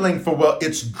settling for, well,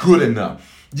 it's good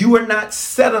enough. You are not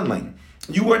settling.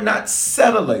 You are not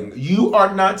settling. You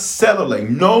are not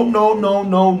settling. No, no, no,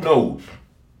 no, no.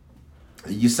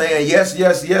 You're saying yes,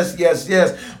 yes, yes, yes,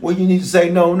 yes. Well, you need to say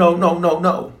no, no, no, no,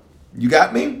 no. You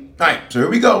got me? All right, so here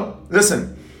we go.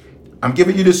 Listen, I'm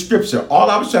giving you the scripture. All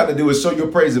I was trying to do is show you a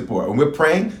praise report. When we're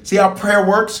praying, see how prayer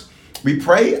works? We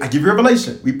pray, I give you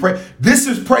revelation. We pray. This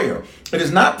is prayer. It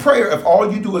is not prayer if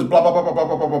all you do is blah, blah, blah, blah,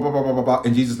 blah, blah, blah, blah, blah, blah, blah.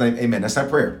 In Jesus' name, amen. That's not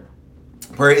prayer.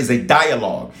 Prayer is a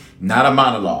dialogue, not a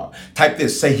monologue. Type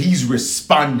this, say, he's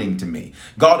responding to me.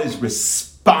 God is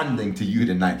responding to you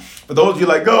tonight. For those of you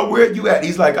like, God, where are you at?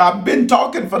 He's like, I've been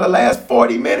talking for the last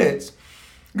 40 minutes.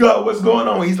 God, what's going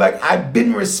on? He's like, I've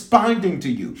been responding to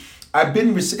you.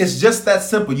 It's just that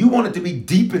simple. You want it to be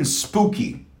deep and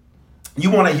spooky.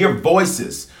 You want to hear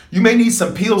voices. You may need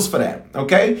some pills for that,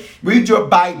 okay? Read your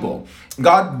Bible.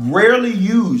 God rarely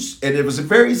used, and it was a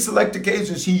very select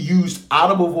occasions, he used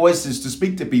audible voices to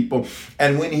speak to people.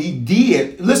 And when he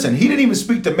did, listen, he didn't even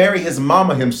speak to Mary, his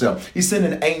mama himself. He sent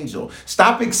an angel.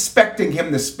 Stop expecting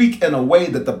him to speak in a way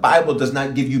that the Bible does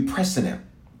not give you precedent.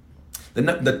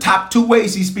 The top two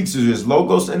ways he speaks is his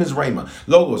logos and his rhema.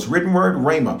 Logos, written word,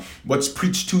 rhema, what's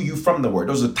preached to you from the word.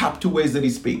 Those are the top two ways that he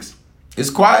speaks. It's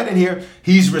quiet in here.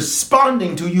 He's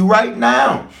responding to you right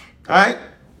now. All right.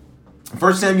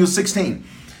 1 Samuel 16,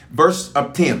 verse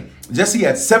 10. Jesse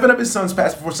had 7 of his sons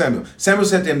pass before Samuel. Samuel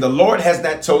said to him, the Lord has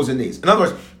not chosen these. In other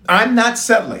words, I'm not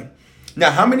settling.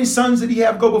 Now, how many sons did he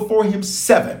have go before him?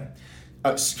 7.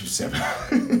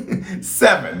 7.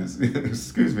 7.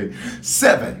 Excuse me.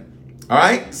 7. All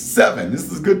right. 7.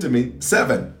 This is good to me.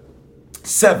 7.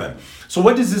 7. So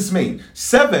what does this mean?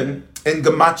 7 in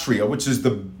gematria, which is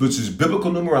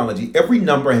biblical numerology. Every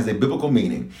number has a biblical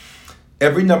meaning.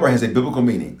 Every number has a biblical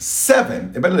meaning. 7,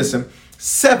 everybody listen,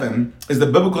 7 is the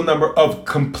biblical number of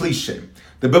completion.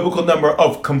 The biblical number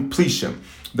of completion.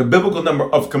 The biblical number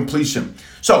of completion.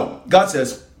 So God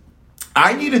says,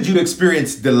 I needed you to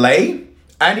experience delay.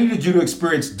 I needed you to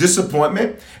experience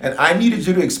disappointment. And I needed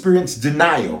you to experience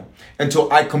denial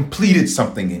until I completed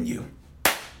something in you.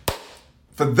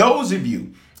 For those of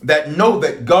you that know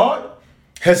that God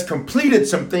has completed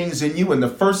some things in you in the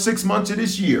first 6 months of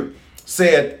this year,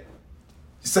 say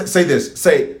this,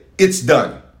 say, it's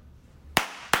done.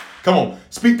 Come on,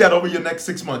 speak that over your next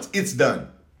 6 months. It's done.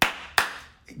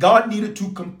 God needed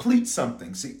to complete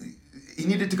something. See, he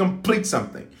needed to complete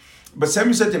something. But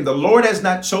Samuel said to him, the Lord has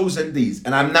not chosen these,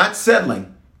 and I'm not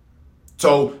settling.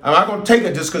 So I'm not going to take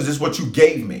it just because it's what you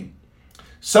gave me.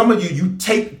 Some of you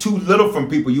take too little from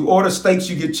people. You order steaks,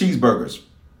 you get cheeseburgers.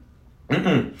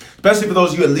 Especially for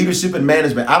those of you in leadership and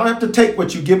management. I don't have to take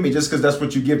what you give me just because that's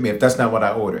what you give me if that's not what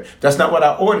I ordered. If that's not what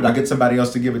I ordered, I'll get somebody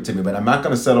else to give it to me. But I'm not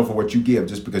going to settle for what you give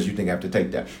just because you think I have to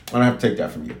take that. I don't have to take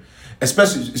that from you.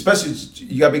 Especially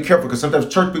you got to be careful because sometimes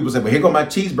church people say, well, here go my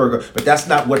cheeseburger, but that's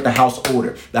not what the house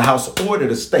ordered. The house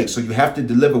ordered a steak, so you have to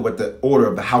deliver what the order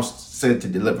of the house said to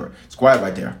deliver. It's quiet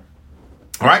right there.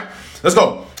 All right, let's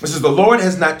go. This is the Lord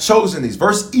has not chosen these.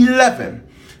 Verse 11.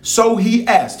 So he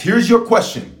asked, here's your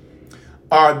question.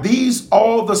 Are these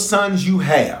all the sons you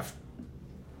have?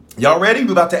 Y'all ready?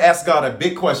 We're about to ask God a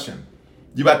big question.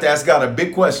 You're about to ask God a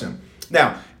big question.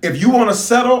 Now, if you want to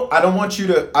settle, I don't want you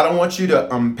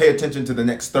to pay attention to the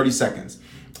next 30 seconds.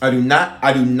 I do not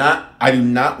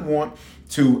want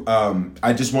to,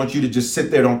 I just want you to just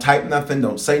sit there. Don't type nothing.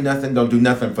 Don't say nothing. Don't do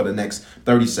nothing for the next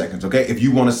 30 seconds. Okay. If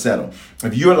you want to settle,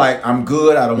 if you're like, I'm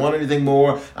good, I don't want anything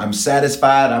more, I'm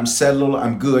satisfied, I'm settled,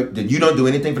 I'm good, then you don't do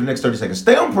anything for the next 30 seconds.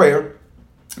 Stay on prayer,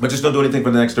 but just don't do anything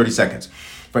for the next 30 seconds.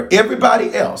 For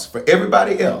everybody else, here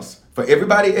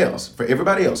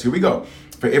we go.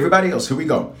 For everybody else, here we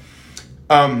go.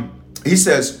 He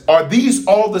says, are these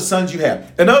all the sons you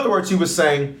have? In other words, he was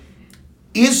saying,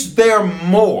 is there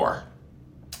more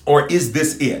or is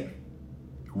this it?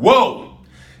 Whoa,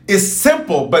 it's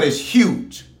simple, but it's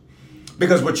huge.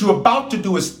 Because what you're about to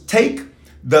do is take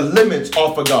the limits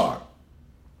off of God.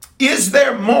 Is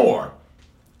there more?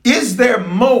 Is there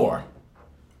more?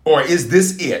 Or is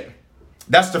this it?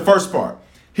 That's the first part.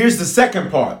 Here's the second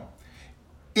part.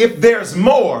 If there's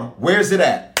more, where's it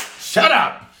at? Shut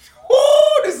up. Woo,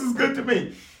 this is good to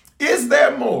me. Is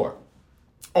there more?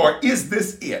 Or is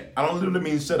this it? I don't literally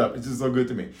mean shut up. It's just so good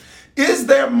to me. Is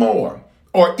there more?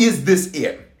 Or is this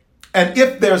it? And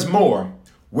if there's more,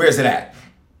 where's it at?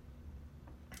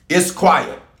 It's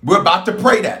quiet. We're about to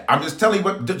pray that. I'm just telling you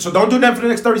what. So don't do that for the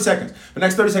next 30 seconds. For the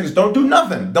next 30 seconds, don't do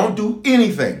nothing. Don't do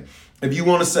anything. If you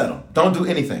want to settle, don't do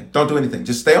anything. Don't do anything.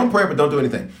 Just stay on prayer, but don't do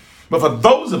anything. But for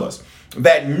those of us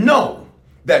that know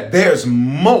that there's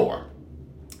more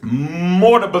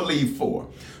to believe for,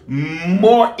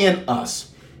 more in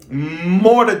us,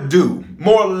 more to do,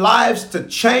 more lives to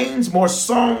change, more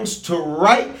songs to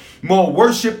write, more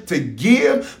worship to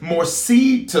give, more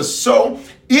seed to sow.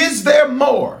 Is there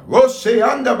more?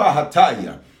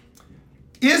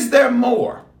 Is there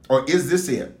more? Or is this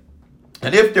it?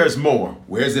 And if there's more,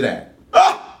 where's it at?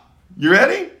 You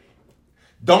ready?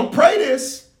 Don't pray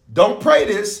this. Don't pray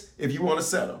this if you want to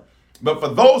settle. But for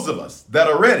those of us that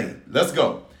are ready, let's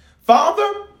go.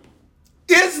 Father,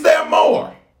 is there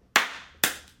more?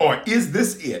 Or is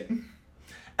this it?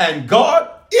 And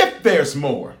God, if there's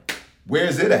more,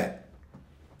 where's it at?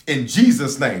 In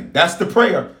Jesus' name. That's the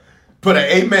prayer. Put an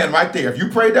amen right there. If you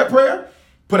prayed that prayer,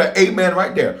 put an amen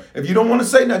right there. If you don't want to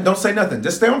say nothing, don't say nothing.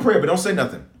 Just stay on prayer, but don't say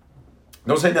nothing.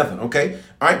 Don't say nothing, okay?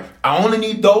 All right? I only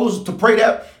need those to pray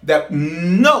that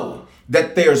know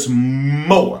that there's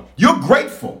more. You're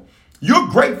grateful. You're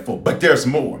grateful, but there's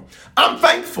more. I'm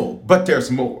thankful, but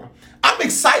there's more. I'm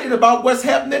excited about what's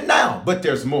happening now, but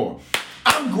there's more.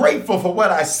 I'm grateful for what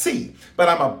I see, but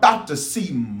I'm about to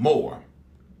see more.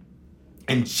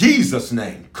 In Jesus'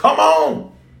 name, come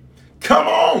on. Come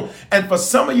on. And for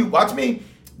some of you, watch me,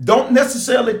 don't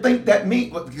necessarily think that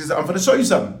because I'm going to show you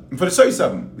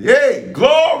something. Yay,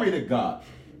 glory to God.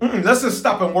 Let's just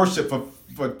stop and worship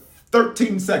for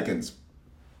 13 seconds.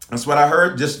 That's what I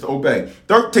heard. Just obey.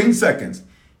 13 seconds.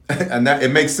 And that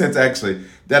it makes sense, actually.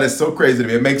 That is so crazy to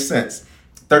me. It makes sense.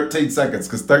 13 seconds,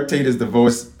 because 13 is the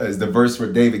verse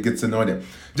where David gets anointed.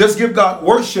 Just give God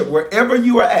worship wherever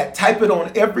you are at. Type it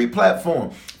on every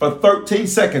platform for 13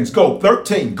 seconds. Go.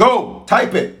 13. Go.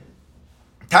 Type it.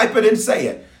 Type it and say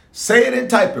it. Say it and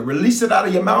type it. Release it out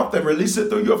of your mouth and release it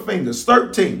through your fingers.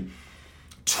 13.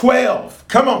 12.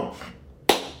 Come on.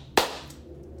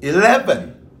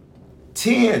 11.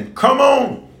 10. Come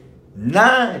on.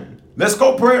 9. Let's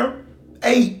go, prayer.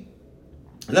 8.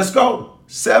 Let's go.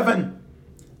 7.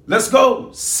 Let's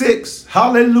go. 6.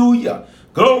 Hallelujah.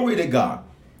 Glory to God.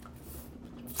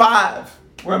 5.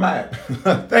 Where am I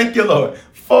at? Thank you, Lord.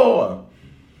 4.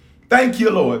 Thank you,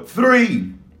 Lord.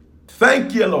 3.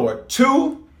 Thank you, Lord.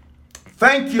 2.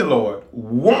 Thank you, Lord.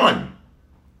 1.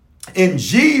 In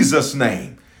Jesus'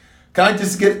 name. Can I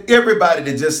just get everybody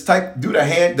to just do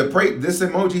this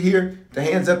emoji here, the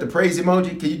hands up, the praise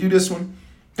emoji? Can you do this one?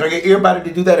 Can I get everybody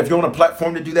to do that? If you're on a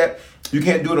platform to do that, you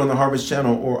can't do it on the Harvest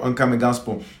Channel or Uncommon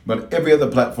Gospel, but every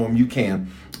other platform you can.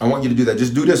 I want you to do that.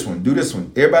 Just do this one. Do this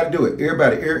one. Everybody do it.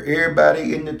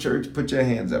 Everybody in the church, put your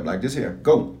hands up like this here.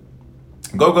 Go.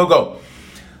 Go, go, go.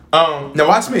 Now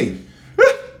watch me.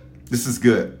 This is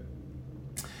good.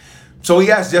 So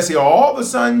he asked Jesse, are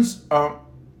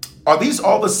these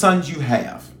all the sons you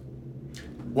have?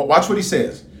 Well, watch what he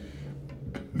says.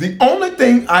 The only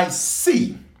thing I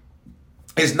see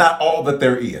is not all that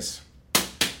there is.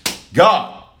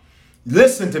 God,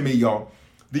 listen to me, y'all.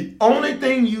 The only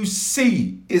thing you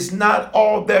see is not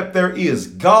all that there is.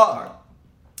 God,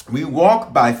 we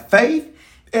walk by faith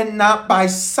and not by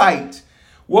sight.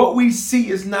 What we see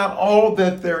is not all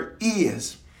that there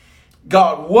is.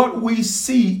 God, what we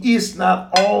see is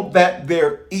not all that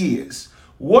there is.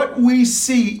 what we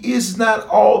see is not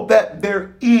all that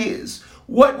there is.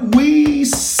 What we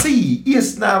see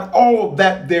is not all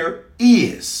that there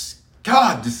is.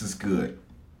 God, this is good.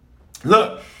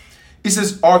 Look, he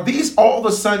says, are these all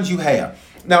the sons you have?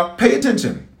 Now, pay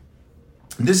attention.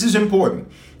 This is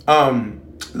important.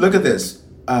 Look at this.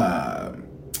 No.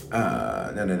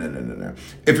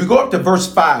 If we go up to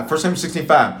verse 5, 1 Samuel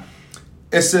 16:5,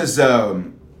 it says,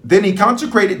 then he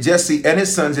consecrated Jesse and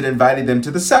his sons and invited them to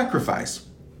the sacrifice.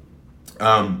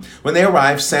 When they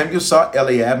arrived, Samuel saw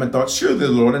Eliab and thought, surely the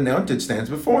Lord anointed stands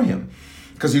before him,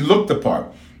 because he looked the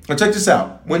part. Now check this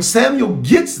out. When Samuel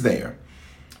gets there,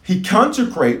 he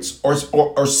consecrates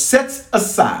or sets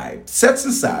aside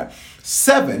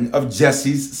 7 of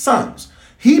Jesse's sons.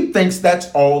 He thinks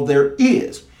that's all there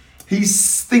is. He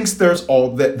thinks there's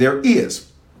all that there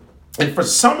is. And for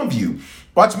some of you,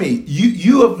 watch me,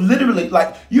 you have literally,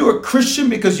 like, you're a Christian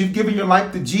because you've given your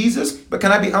life to Jesus. But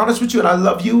can I be honest with you? And I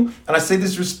love you. And I say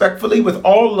this respectfully with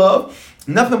all love,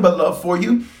 nothing but love for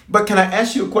you. But can I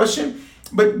ask you a question?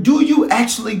 But do you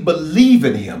actually believe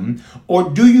in him? Or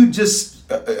do you just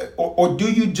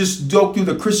go through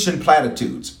the Christian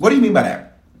platitudes? What do you mean by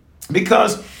that?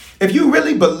 Because if you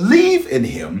really believe in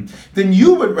him, then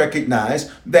you would recognize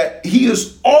that he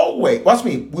is always, watch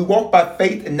me, we walk by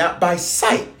faith and not by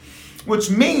sight. Which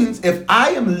means if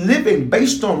I am living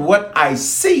based on what I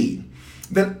see,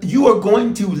 then you are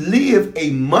going to live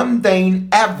a mundane,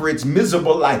 average,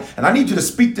 miserable life. And I need you to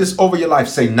speak this over your life.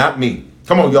 Say, not me.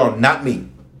 Come on, y'all, not me.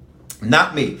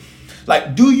 Not me.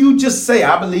 Like, do you just say,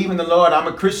 I believe in the Lord, I'm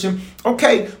a Christian?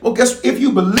 Okay, well, guess if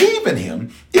you believe in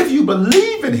him,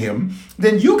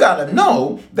 then you got to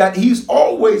know that he's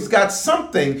always got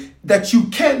something that you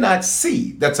cannot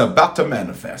see that's about to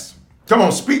manifest. Come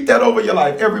on, speak that over your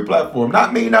life, every platform.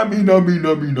 Not me, not me, not me,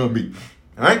 not me, not me.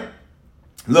 All right?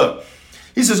 Look,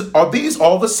 he says, are these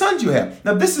all the sons you have?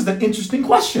 Now, this is an interesting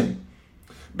question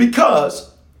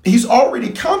because he's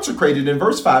already consecrated in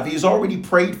verse 5. He's already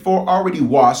prayed for, already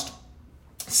washed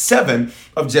 7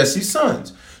 of Jesse's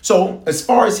sons. So as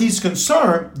far as he's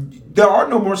concerned, there are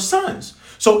no more sons.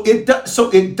 So it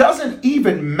doesn't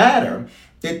even matter.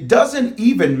 It doesn't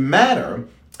even matter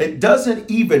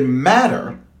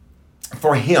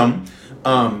for him,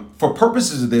 for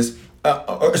purposes of this,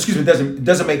 it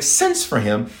doesn't make sense for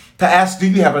him to ask, do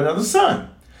you have another son?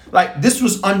 Like, this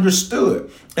was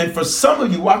understood. And for some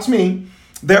of you, watch me,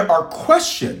 there are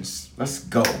questions, let's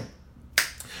go,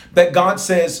 that God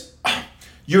says,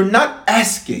 you're not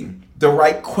asking the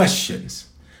right questions,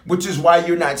 which is why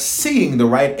you're not seeing the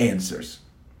right answers.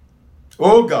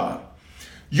 Oh God,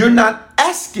 you're not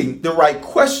asking the right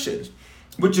questions,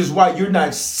 which is why you're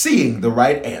not seeing the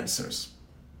right answers.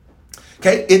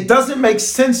 Okay, it doesn't make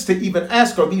sense to even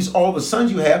ask, are these all the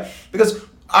sons you have? Because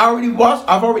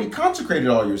I've already consecrated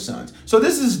all your sons. So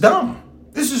this is dumb.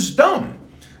 This is dumb.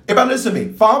 Everybody listen to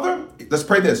me. Father, let's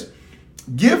pray this.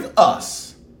 Give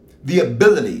us the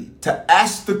ability to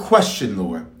ask the question,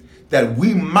 Lord, that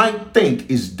we might think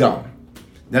is dumb.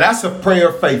 Now that's a prayer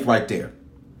of faith right there.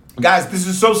 Guys, this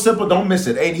is so simple. Don't miss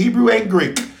it. Ain't Hebrew, ain't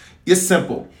Greek. It's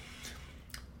simple.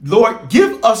 Lord,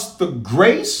 give us the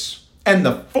grace and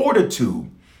the fortitude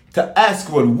to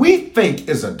ask what we think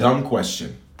is a dumb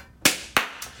question.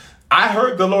 I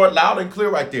heard the Lord loud and clear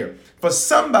right there. For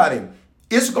somebody,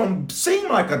 it's going to seem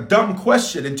like a dumb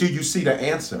question until you see the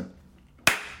answer.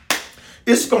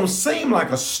 It's going to seem like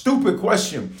a stupid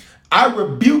question. I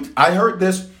heard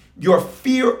this, your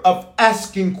fear of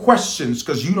asking questions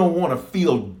because you don't want to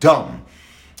feel dumb.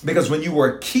 Because when you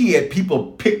were a kid,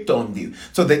 people picked on you.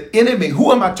 So the enemy,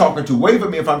 who am I talking to? Wave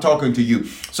at me if I'm talking to you.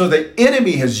 So the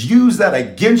enemy has used that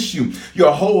against you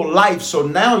your whole life. So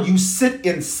now you sit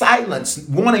in silence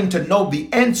wanting to know the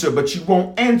answer, but you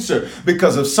won't answer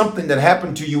because of something that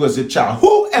happened to you as a child.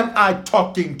 Who am I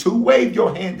talking to? Wave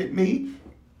your hand at me.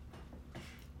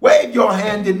 Wave your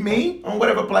hand at me on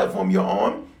whatever platform you're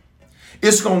on.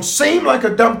 It's going to seem like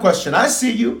a dumb question. I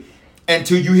see you.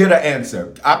 Until you hear the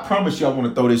answer. I promise you I want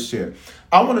to throw this chair.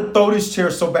 I want to throw this chair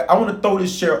so bad. I want to throw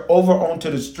this chair over onto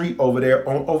the street over there,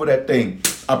 over that thing.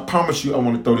 I promise you I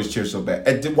want to throw this chair so bad.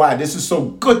 And why? This is so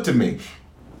good to me.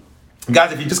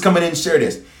 Guys, if you're just coming in, share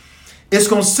this. It's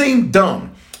going to seem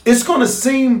dumb. It's going to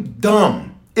seem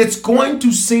dumb. It's going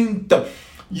to seem dumb.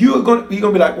 You're going to be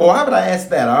like, well, how would I ask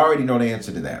that? I already know the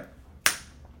answer to that.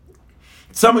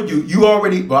 Some of you I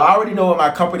already know what my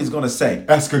company's going to say.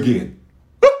 Ask again.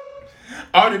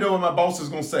 I already know what my boss is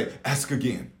going to say. Ask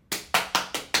again.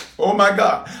 Oh my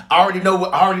God. I already know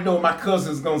what my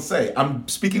cousin's going to say. I'm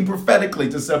speaking prophetically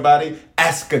to somebody.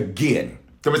 Ask again.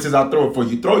 Somebody says, I'll throw it for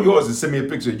you. Throw yours and send me a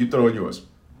picture. You throw yours.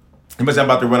 Somebody says, I'm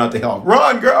about to run out the hell.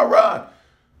 Run, girl, run. All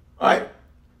right.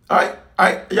 All right. All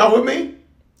right. Y'all with me?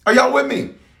 Are y'all with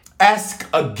me? Ask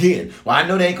again. Well, I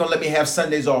know they ain't going to let me have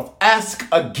Sundays off. Ask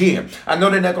again. I know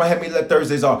they're not going to have me let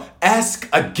Thursdays off. Ask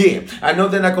again. I know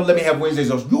they're not going to let me have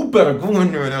Wednesdays off. You better go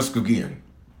in there and ask again.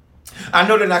 I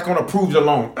know they're not going to approve the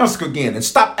loan. Ask again. And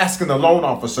stop asking the loan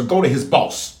officer. Go to his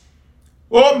boss.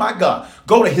 Oh, my God.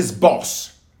 Go to his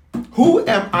boss. Who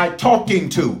am I talking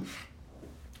to?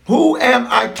 Who am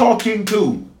I talking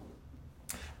to?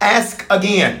 Ask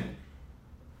again.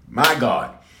 My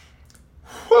God.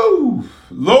 Whew.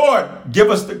 Lord, give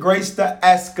us the grace to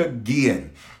ask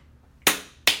again.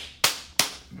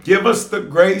 Give us the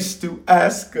grace to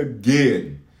ask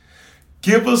again.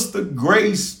 Give us the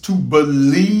grace to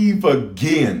believe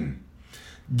again.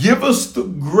 Give us the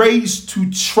grace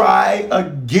to try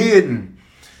again.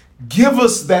 Give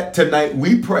us that tonight,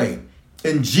 we pray.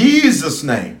 In Jesus'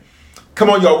 name. Come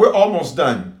on, y'all. We're almost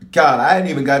done. God, I hadn't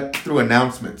even got through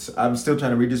announcements. I'm still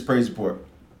trying to read this praise report.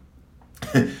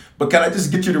 But can I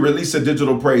just get you to release a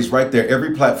digital praise right there?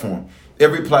 Every platform.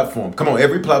 Every platform. Come on,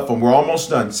 every platform. We're almost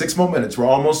done. 6 more minutes. We're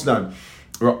almost done.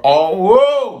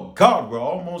 Whoa, God, we're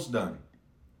almost done.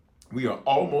 We are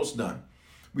almost done.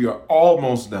 We are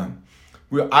almost done.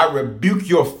 I rebuke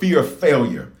your fear of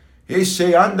failure. In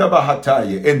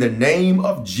the name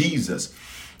of Jesus.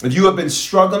 If you have been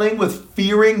struggling with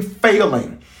fearing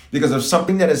failing because of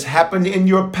something that has happened in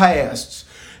your past,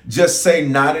 just say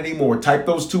not anymore. Type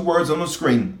those 2 words on the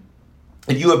screen.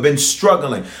 If you have been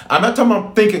struggling, I'm not talking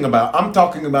about thinking about, I'm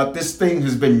talking about this thing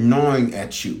has been gnawing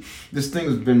at you. This thing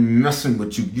has been messing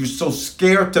with you. You're so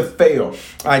scared to fail.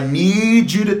 I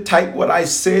need you to type what I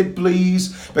said,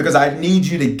 please, because I need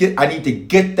to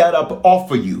get that up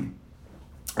off of you.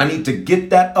 I need to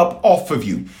get that up off of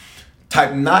you.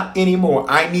 Type not anymore.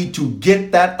 I need to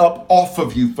get that up off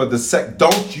of you for the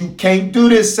you can't do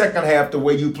this second half the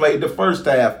way you played the first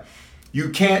half.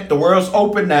 You can't. The world's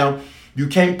open now. You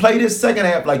can't play this second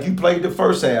half like you played the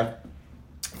first half.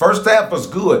 First half was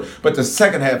good, but the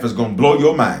second half is going to blow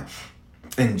your mind.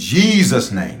 In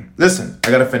Jesus' name. Listen,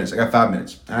 I got to finish. I got 5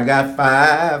 minutes. I got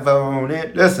 5 on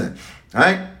it. Listen, all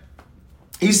right?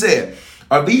 He said,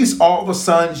 are these all the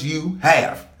sons you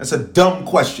have? That's a dumb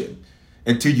question.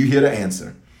 Until you hear the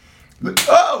answer.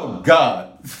 Oh,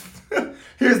 God.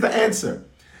 Here's the answer.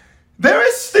 There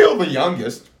is still the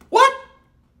youngest. What?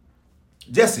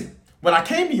 Jesse, when I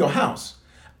came to your house,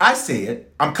 I said,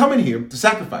 I'm coming here to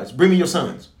sacrifice. Bring me your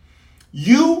sons.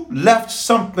 You left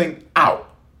something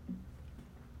out.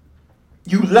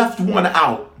 You left one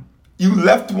out. You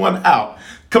left one out.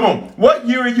 Come on. What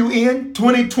year are you in?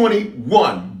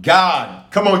 2021.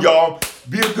 God. Come on, y'all.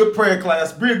 Be a good prayer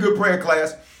class. Be a good prayer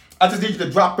class. I just need you to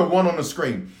drop the 1 on the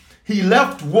screen. He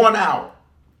left one out.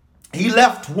 He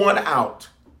left one out.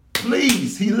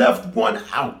 Please, he left one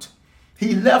out.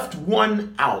 He left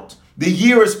one out. The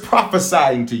year is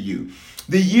prophesying to you.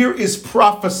 The year is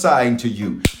prophesying to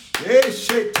you. The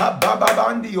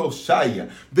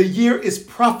year is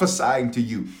prophesying to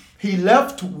you. He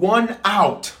left one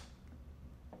out.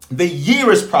 The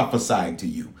year is prophesying to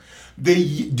you. Do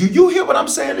you hear what I'm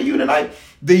saying to you tonight?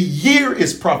 The year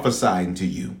is prophesying to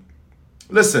you.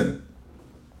 Listen,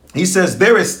 he says,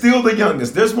 there is still the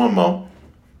youngest. There's one more.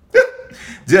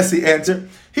 Jesse answered,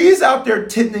 he's out there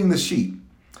tending the sheep.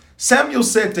 Samuel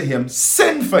said to him,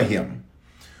 send for him.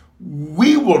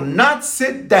 We will not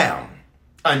sit down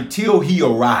until he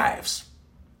arrives.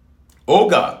 Oh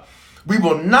God, we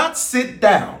will not sit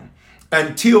down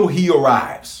until he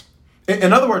arrives.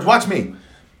 In other words, watch me.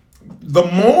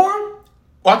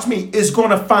 Watch me, is going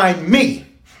to find me.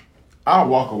 I'll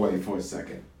walk away for a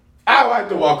second. I like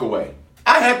to walk away.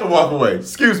 I have to walk away.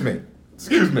 Excuse me.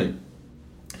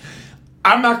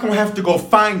 I'm not going to have to go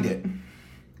find it.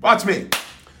 Watch me.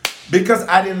 Because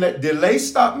I didn't let delay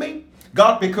stop me.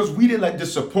 God, because we didn't let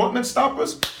disappointment stop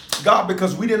us. God,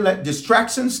 because we didn't let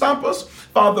distraction stop us.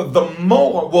 Father, the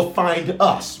more will find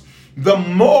us. The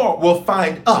more will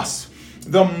find us.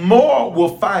 The more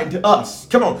will find us.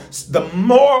 Come on. The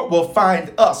more will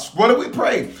find us. What do we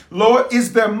pray? Lord,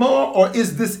 is there more or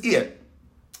is this it?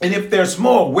 And if there's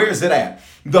more, where is it at?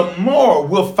 The more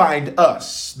will find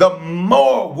us. The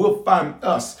more will find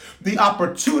us. The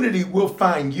opportunity will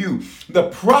find you. The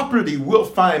property will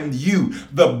find you.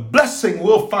 The blessing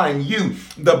will find you.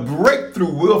 The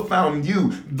breakthrough will find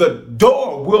you. The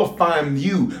door will find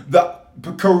you. The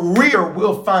career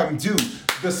will find you.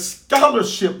 The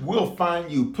scholarship will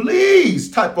find you.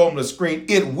 Please type on the screen.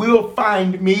 It will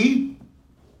find me.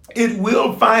 It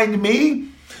will find me.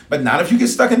 But not if you get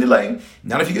stuck in delay,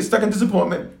 not if you get stuck in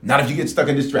disappointment, not if you get stuck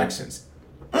in distractions.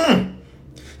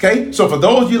 Okay, so for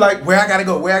those of you like, where I gotta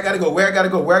go,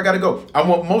 I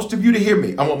want most of you to hear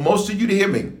me.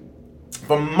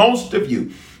 For most of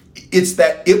you, it's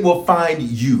that it will find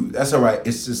you. That's all right.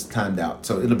 It's just timed out.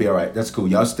 So it'll be all right. That's cool.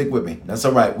 Y'all stick with me. That's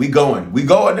all right. We going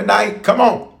tonight. Come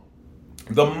on.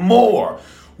 The more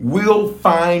will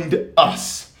find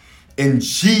us in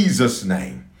Jesus'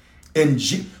 name.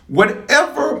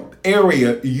 Whatever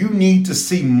area you need to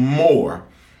see more,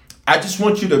 I just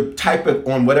want you to type it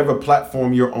on whatever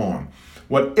platform you're on.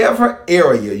 Whatever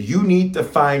area you need to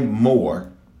find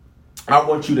more, I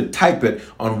want you to type it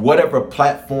on whatever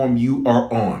platform you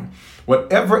are on.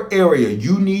 Whatever area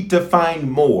you need to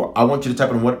find more, I want you to type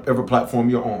it on whatever platform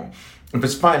you're on. If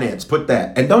it's finance, put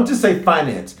that. And don't just say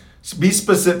finance. Be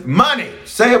specific. Money.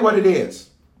 Say it what it is.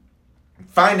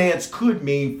 Finance could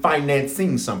mean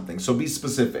financing something. So be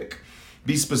specific.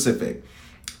 Be specific.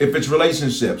 If it's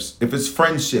relationships, if it's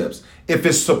friendships, if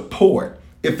it's support,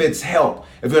 if it's help,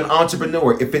 if you're an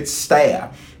entrepreneur, if it's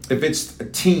staff, if it's a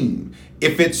team,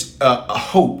 if it's a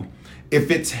hope,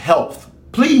 if it's health,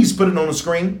 please put it on the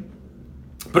screen.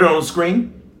 Put it on the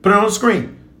screen. Put it on the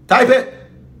screen. Type it.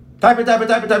 Type it.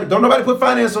 Don't nobody put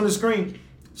finance on the screen.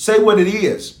 Say what it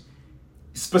is.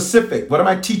 Specific. What am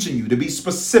I teaching you? To be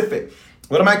specific.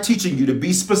 What am I teaching you? To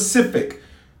be specific.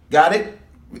 Got it?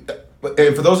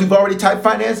 And for those who've already typed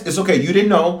finance, it's okay. You didn't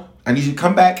know. I need you to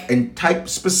come back and type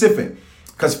specific.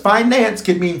 Because finance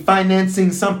can mean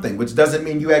financing something, which doesn't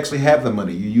mean you actually have the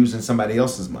money. You're using somebody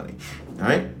else's money. All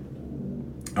right?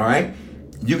 All right?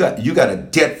 You got a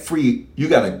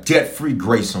debt-free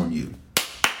grace on you.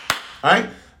 All right?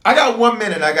 I got 1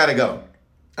 minute. I got to go.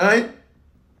 All right?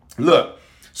 Look.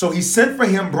 So he sent for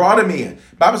him, brought him in.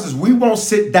 Bible says we won't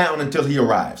sit down until he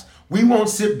arrives. We won't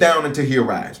sit down until he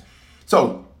arrives.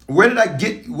 So where did I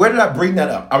bring that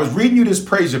up? I was reading you this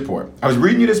praise report.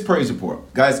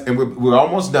 Guys, and we're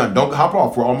almost done. Don't hop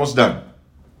off. We're almost done.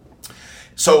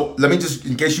 So let me just,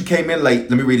 in case you came in late,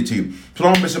 let me read it to you.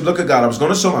 Shalom, Bishop, look at God. I was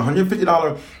going to show my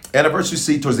 $150 anniversary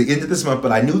seed towards the end of this month,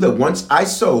 but I knew that once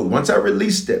I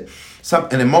released it,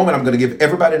 in a moment, I'm going to give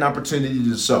everybody an opportunity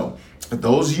to sow. For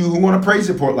those of you who want a praise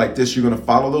report like this, you're going to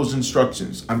follow those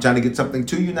instructions. I'm trying to get something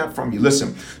to you, not from you.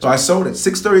 Listen, so I sold at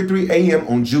 6:33 a.m.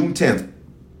 on June 10th.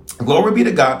 Glory be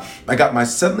to God. I got my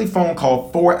suddenly phone call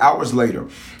 4 hours later.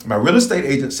 My real estate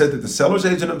agent said that the seller's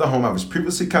agent of the home I was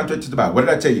previously contracted to buy. What did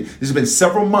I tell you? There's been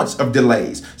several months of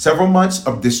delays, several months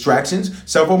of distractions,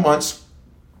 several months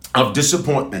of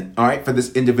disappointment, all right, for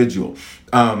this individual.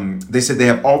 They said they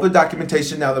have all the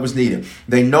documentation now that was needed.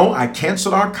 They know I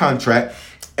canceled our contract.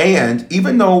 And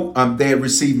even though they had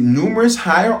received numerous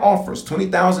higher offers,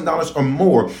 $20,000 or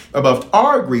more above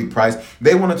our agreed price,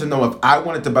 they wanted to know if I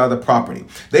wanted to buy the property.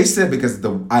 They said because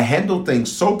I handled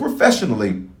things so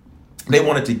professionally, they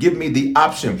wanted to give me the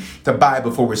option to buy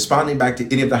before responding back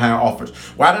to any of the higher offers.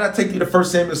 Why did I take you to 1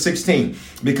 Samuel 16?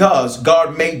 Because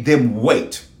God made them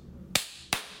wait.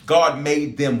 God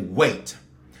made them wait.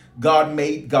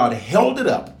 God held it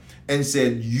up and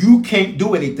said, you can't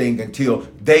do anything until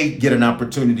they get an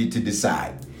opportunity to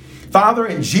decide. Father,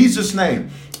 in Jesus' name,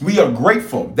 we are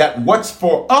grateful that what's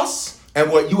for us and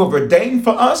what you have ordained for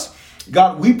us,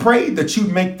 God, we pray that you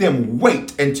make them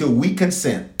wait until we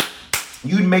consent.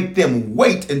 You'd make them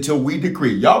wait until we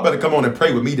decree. Y'all better come on and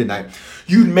pray with me tonight.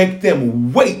 You'd make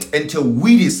them wait until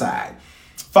we decide.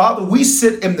 Father, we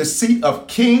sit in the seat of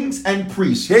kings and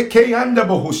priests. Revelation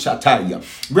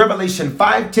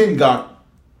 5:10, God.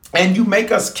 And you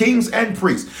make us kings and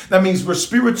priests. That means we're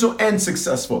spiritual and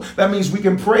successful. That means we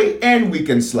can pray and we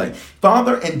can slay.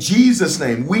 Father, in Jesus'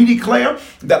 name, we declare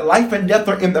that life and death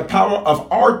are in the power of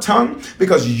our tongue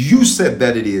because you said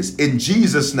that it is. In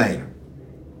Jesus' name.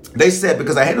 They said,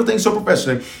 because I handle things so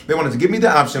professionally, they wanted to give me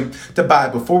the option to buy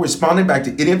before responding back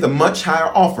to any of the much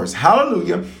higher offers.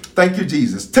 Hallelujah. Thank you,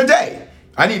 Jesus. Today,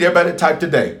 I need everybody to type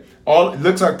today. It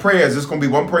looks like prayers. It's going to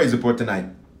be one praise report tonight.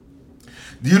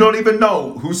 You don't even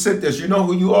know who sent this. You know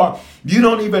who you are. You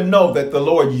don't even know that the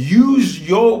Lord used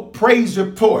your praise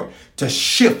report to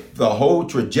shift the whole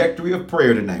trajectory of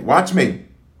prayer tonight. Watch me.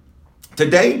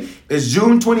 Today is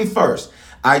June 21st.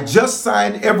 I just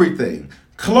signed everything,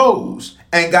 closed,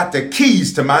 and got the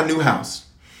keys to my new house.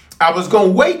 I was going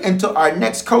to wait until our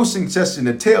next coaching session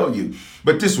to tell you,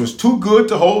 but this was too good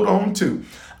to hold on to.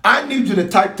 I need you to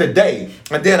type today,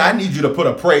 and then I need you to put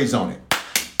a praise on it.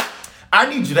 I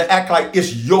need you to act like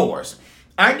it's yours.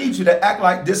 I need you to act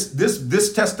like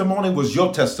this testimony was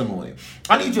your testimony.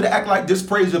 I need you to act like this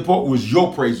praise report was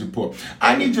your praise report.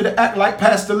 I need you to act like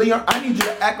Pastor Leon. I need you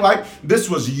to act like this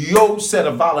was your set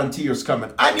of volunteers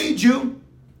coming. I need you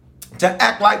to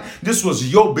act like this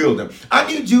was your building. I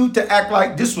need you to act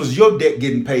like this was your debt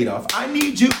getting paid off. I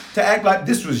need you to act like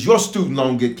this was your student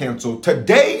loan get canceled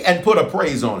today and put a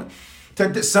praise on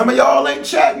it. Some of y'all ain't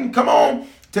chatting. Come on.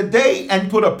 Today and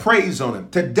put a praise on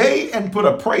it. Today and put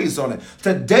a praise on it.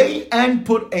 Today and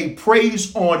put a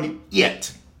praise on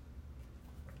it.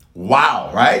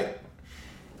 Wow, right?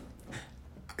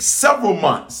 Several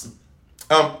months.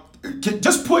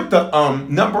 Just put the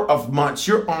number of months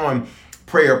you're on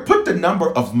prayer. Put the number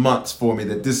of months for me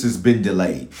that this has been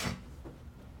delayed.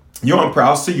 You're on prayer.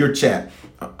 I'll see your chat.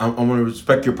 I want to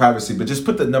respect your privacy, but just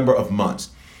put the number of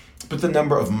months. Put the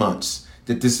number of months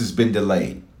that this has been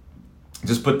delayed.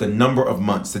 Just put the number of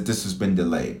months that this has been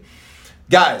delayed.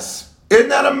 Guys, isn't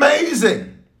that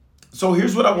amazing? So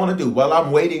here's what I want to do while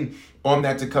I'm waiting on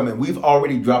that to come in. We've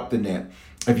already dropped the net.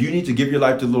 If you need to give your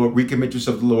life to the Lord, recommit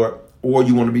yourself to the Lord, or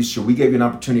you want to be sure, we gave you an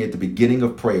opportunity at the beginning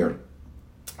of prayer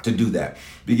to do that.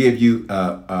 We gave you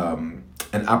an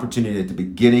opportunity at the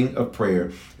beginning of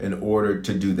prayer in order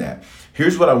to do that.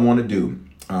 Here's what I want to do.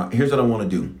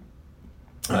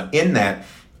 In that,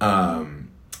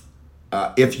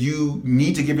 if you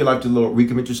need to give your life to the Lord,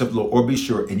 recommit yourself to the Lord, or be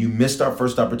sure, and you missed our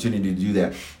first opportunity to do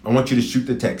that, I want you to shoot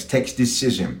the text. Text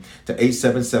decision to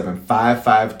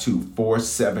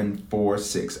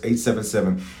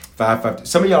 877-552-4746. 877-552.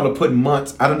 Some of y'all are putting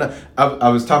months. I don't know. I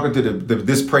was talking to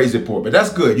this praise report, but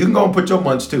that's good. You can go and put your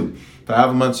months too. For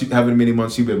however many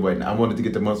months you've been waiting. I wanted to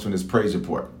get the months from this praise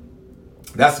report.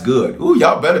 That's good. Ooh,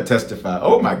 y'all better testify.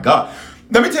 Oh my God.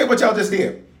 Let me tell you what y'all just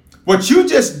did. What you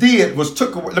just did was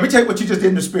let me tell you what you just did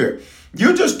in the spirit.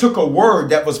 You just took a word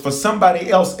that was for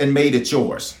somebody else and made it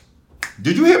yours.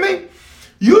 Did you hear me?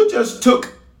 You just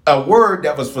took a word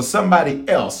that was for somebody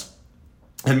else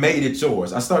and made it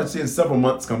yours. I started seeing several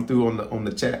months come through on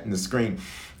the chat and the screen.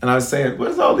 And I was saying,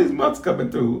 where's all these months coming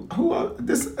through? Who are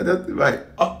this? Right.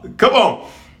 Oh, come on.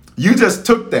 You just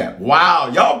took that.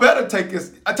 Wow. Y'all better take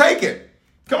this. Take it.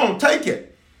 Come on, take it.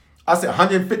 I said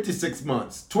 156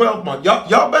 months, 12 months.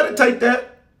 Y'all better take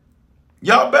that.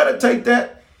 Y'all better take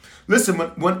that. Listen,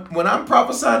 when I'm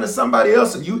prophesying to somebody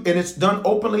else and it's done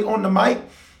openly on the mic,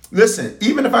 listen,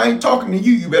 even if I ain't talking to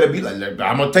you, you better be like,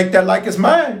 I'm going to take that like it's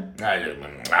mine. I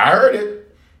heard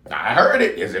it. I heard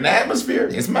it. It's in the atmosphere.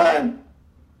 It's mine.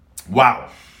 Wow.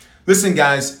 Listen,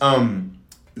 guys,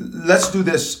 let's do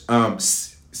this.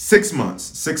 6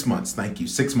 months. Thank you.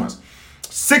 6 months.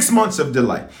 6 months of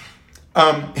delay.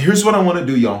 Here's what I want to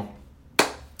do, y'all.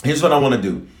 Here's what I want to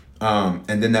do.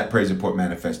 And then that praise report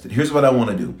manifested. Here's what I want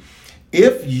to do.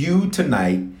 If you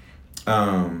tonight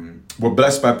were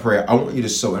blessed by prayer, I want you to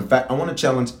sow. In fact, I want to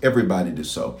challenge everybody to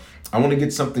sow. I want to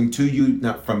get something to you,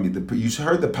 not from you. You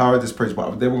heard the power of this praise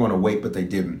report. They were going to wait, but they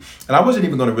didn't. And I wasn't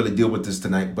even going to really deal with this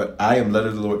tonight, but I am led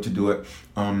of the Lord to do it.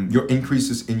 Your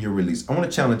increases in your release. I want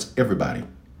to challenge everybody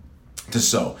to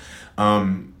sow.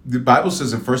 The Bible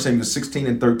says in 1 Samuel 16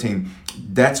 and 13,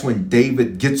 that's when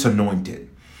David gets anointed.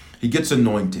 He gets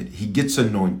anointed. He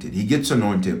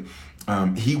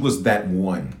was that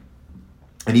one.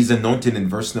 And he's anointed in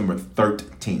verse number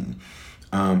 13.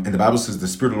 And the Bible says the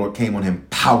Spirit of the Lord came on him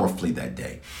powerfully that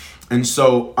day. And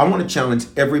so I want to challenge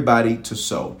everybody to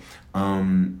sow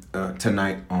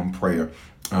tonight on prayer.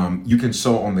 You can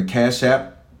sow on the Cash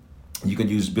App. You can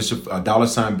use Bishop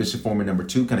Bishop Foreman number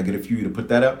 2. Can I get a few of you to put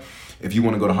that up? If you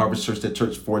want to go to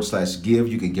harvestchurch.church/give,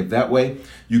 you can give that way.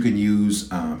 You can use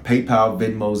PayPal,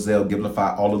 Venmo, Zelle,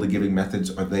 Givelify. All of the giving methods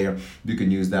are there. You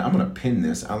can use that. I'm going to pin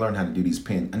this. I learned how to do these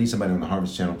pins. I need somebody on the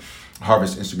Harvest channel,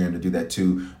 Harvest Instagram to do that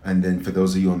too. And then for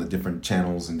those of you on the different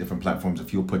channels and different platforms,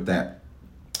 if you'll put that.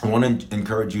 I want to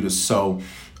encourage you to sow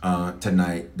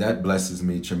tonight. That blesses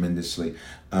me tremendously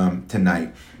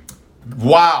tonight.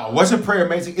 Wow, wasn't prayer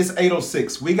amazing? It's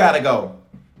 8:06. We gotta go.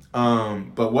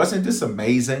 But wasn't this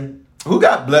amazing? Who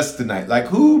got blessed tonight? I'm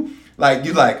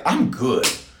good.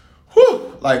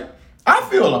 Whew, I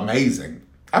feel amazing.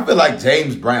 I feel like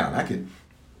James Brown. I could,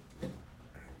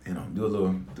 do a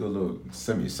little,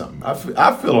 send me something. I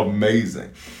feel amazing.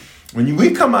 When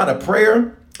we come out of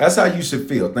prayer, that's how you should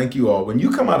feel. Thank you all. When you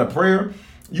come out of prayer,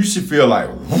 you should feel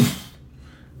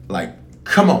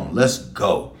come on, let's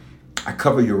go. I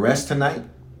cover your rest tonight.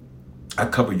 I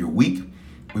cover your week.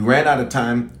 We ran out of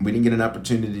time. We didn't get an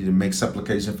opportunity to make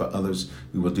supplication for others.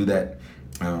 We will do that.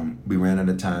 We ran out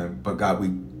of time. But God,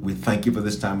 we thank you for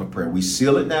this time of prayer. We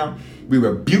seal it now. We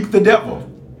rebuke the devil.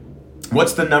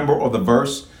 What's the number or the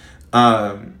verse?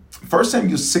 1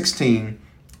 Samuel 16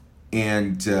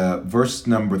 and verse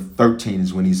number 13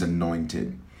 is when he's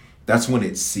anointed. That's when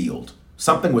it's sealed.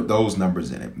 Something with those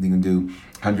numbers in it. You can do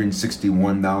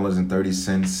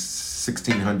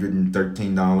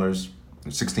 $161.30.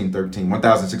 $1,613,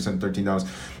 $1,613.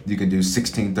 You can do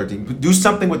 1613. Do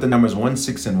something with the numbers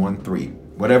 16 and 13.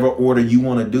 Whatever order you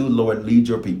want to do, Lord, lead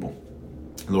your people.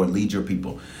 Lord, lead your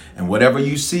people. And whatever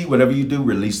you see, whatever you do,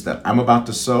 release that. I'm about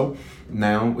to sow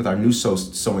now with our new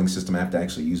sewing system. I have to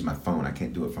actually use my phone. I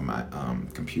can't do it from my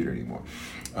computer anymore.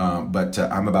 But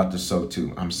I'm about to sow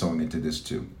too. I'm sewing into this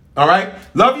too. All right.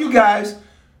 Love you guys.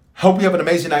 Hope you have an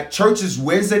amazing night. Church is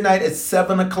Wednesday night at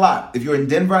 7 o'clock. If you're in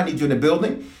Denver, I need you in the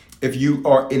building. If you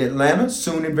are in Atlanta,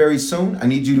 soon and very soon, I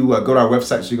need you to go to our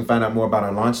website so you can find out more about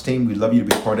our launch team. We'd love you to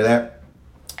be a part of that.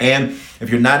 And if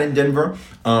you're not in Denver,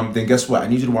 then guess what? I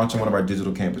need you to watch on one of our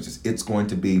digital campuses. It's going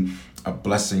to be a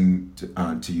blessing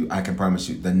to you. I can promise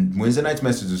you. The Wednesday night's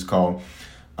message is called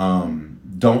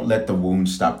Don't Let the Wound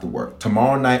Stop the Work.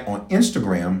 Tomorrow night on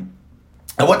Instagram.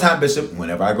 At what time, Bishop?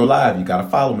 Whenever I go live, you got to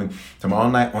follow me. Tomorrow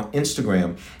night on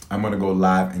Instagram, I'm going to go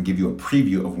live and give you a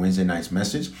preview of Wednesday night's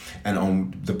message. And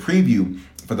on the preview,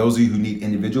 for those of you who need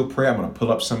individual prayer, I'm going to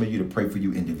pull up some of you to pray for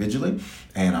you individually.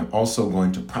 And I'm also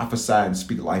going to prophesy and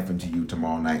speak life into you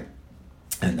tomorrow night.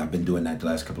 And I've been doing that the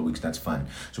last couple of weeks. That's fun.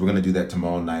 So we're going to do that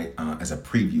tomorrow night as a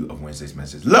preview of Wednesday's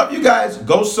message. Love you guys.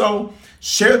 Go sow.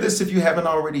 Share this if you haven't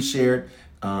already shared.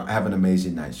 Have an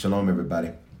amazing night. Shalom,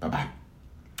 everybody. Bye-bye.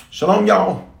 Shalom,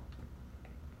 y'all.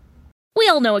 We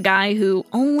all know a guy who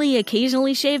only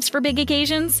occasionally shaves for big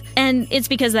occasions, and it's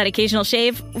because that occasional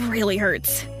shave really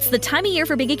hurts. It's the time of year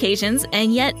for big occasions,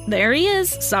 and yet there he is,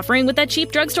 suffering with that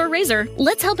cheap drugstore razor.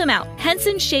 Let's help him out.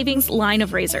 Henson Shaving's line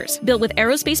of razors, built with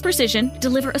aerospace precision,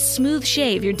 deliver a smooth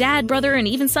shave your dad, brother, and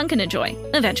even son can enjoy,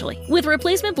 eventually. With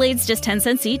replacement blades just 10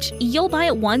 cents each, you'll buy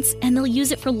it once, and they'll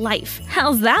use it for life.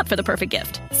 How's that for the perfect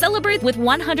gift? Celebrate with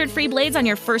 100 free blades on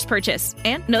your first purchase,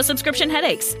 and no subscription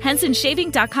headaches.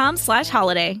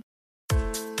 HensonShaving.com/holiday.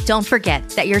 Don't forget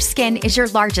that your skin is your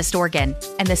largest organ,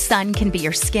 and the sun can be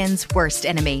your skin's worst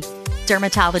enemy.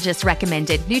 Dermatologist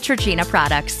recommended Neutrogena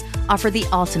products offer the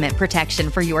ultimate protection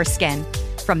for your skin.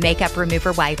 From makeup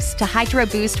remover wipes to Hydro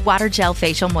Boost Water Gel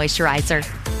Facial Moisturizer,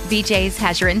 BJ's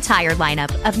has your entire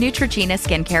lineup of Neutrogena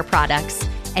skincare products.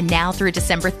 And now through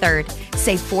December 3rd,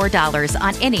 save $4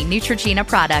 on any Neutrogena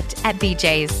product at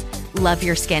BJ's. Love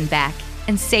your skin back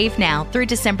and save now through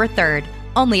December 3rd,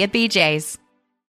 only at BJ's.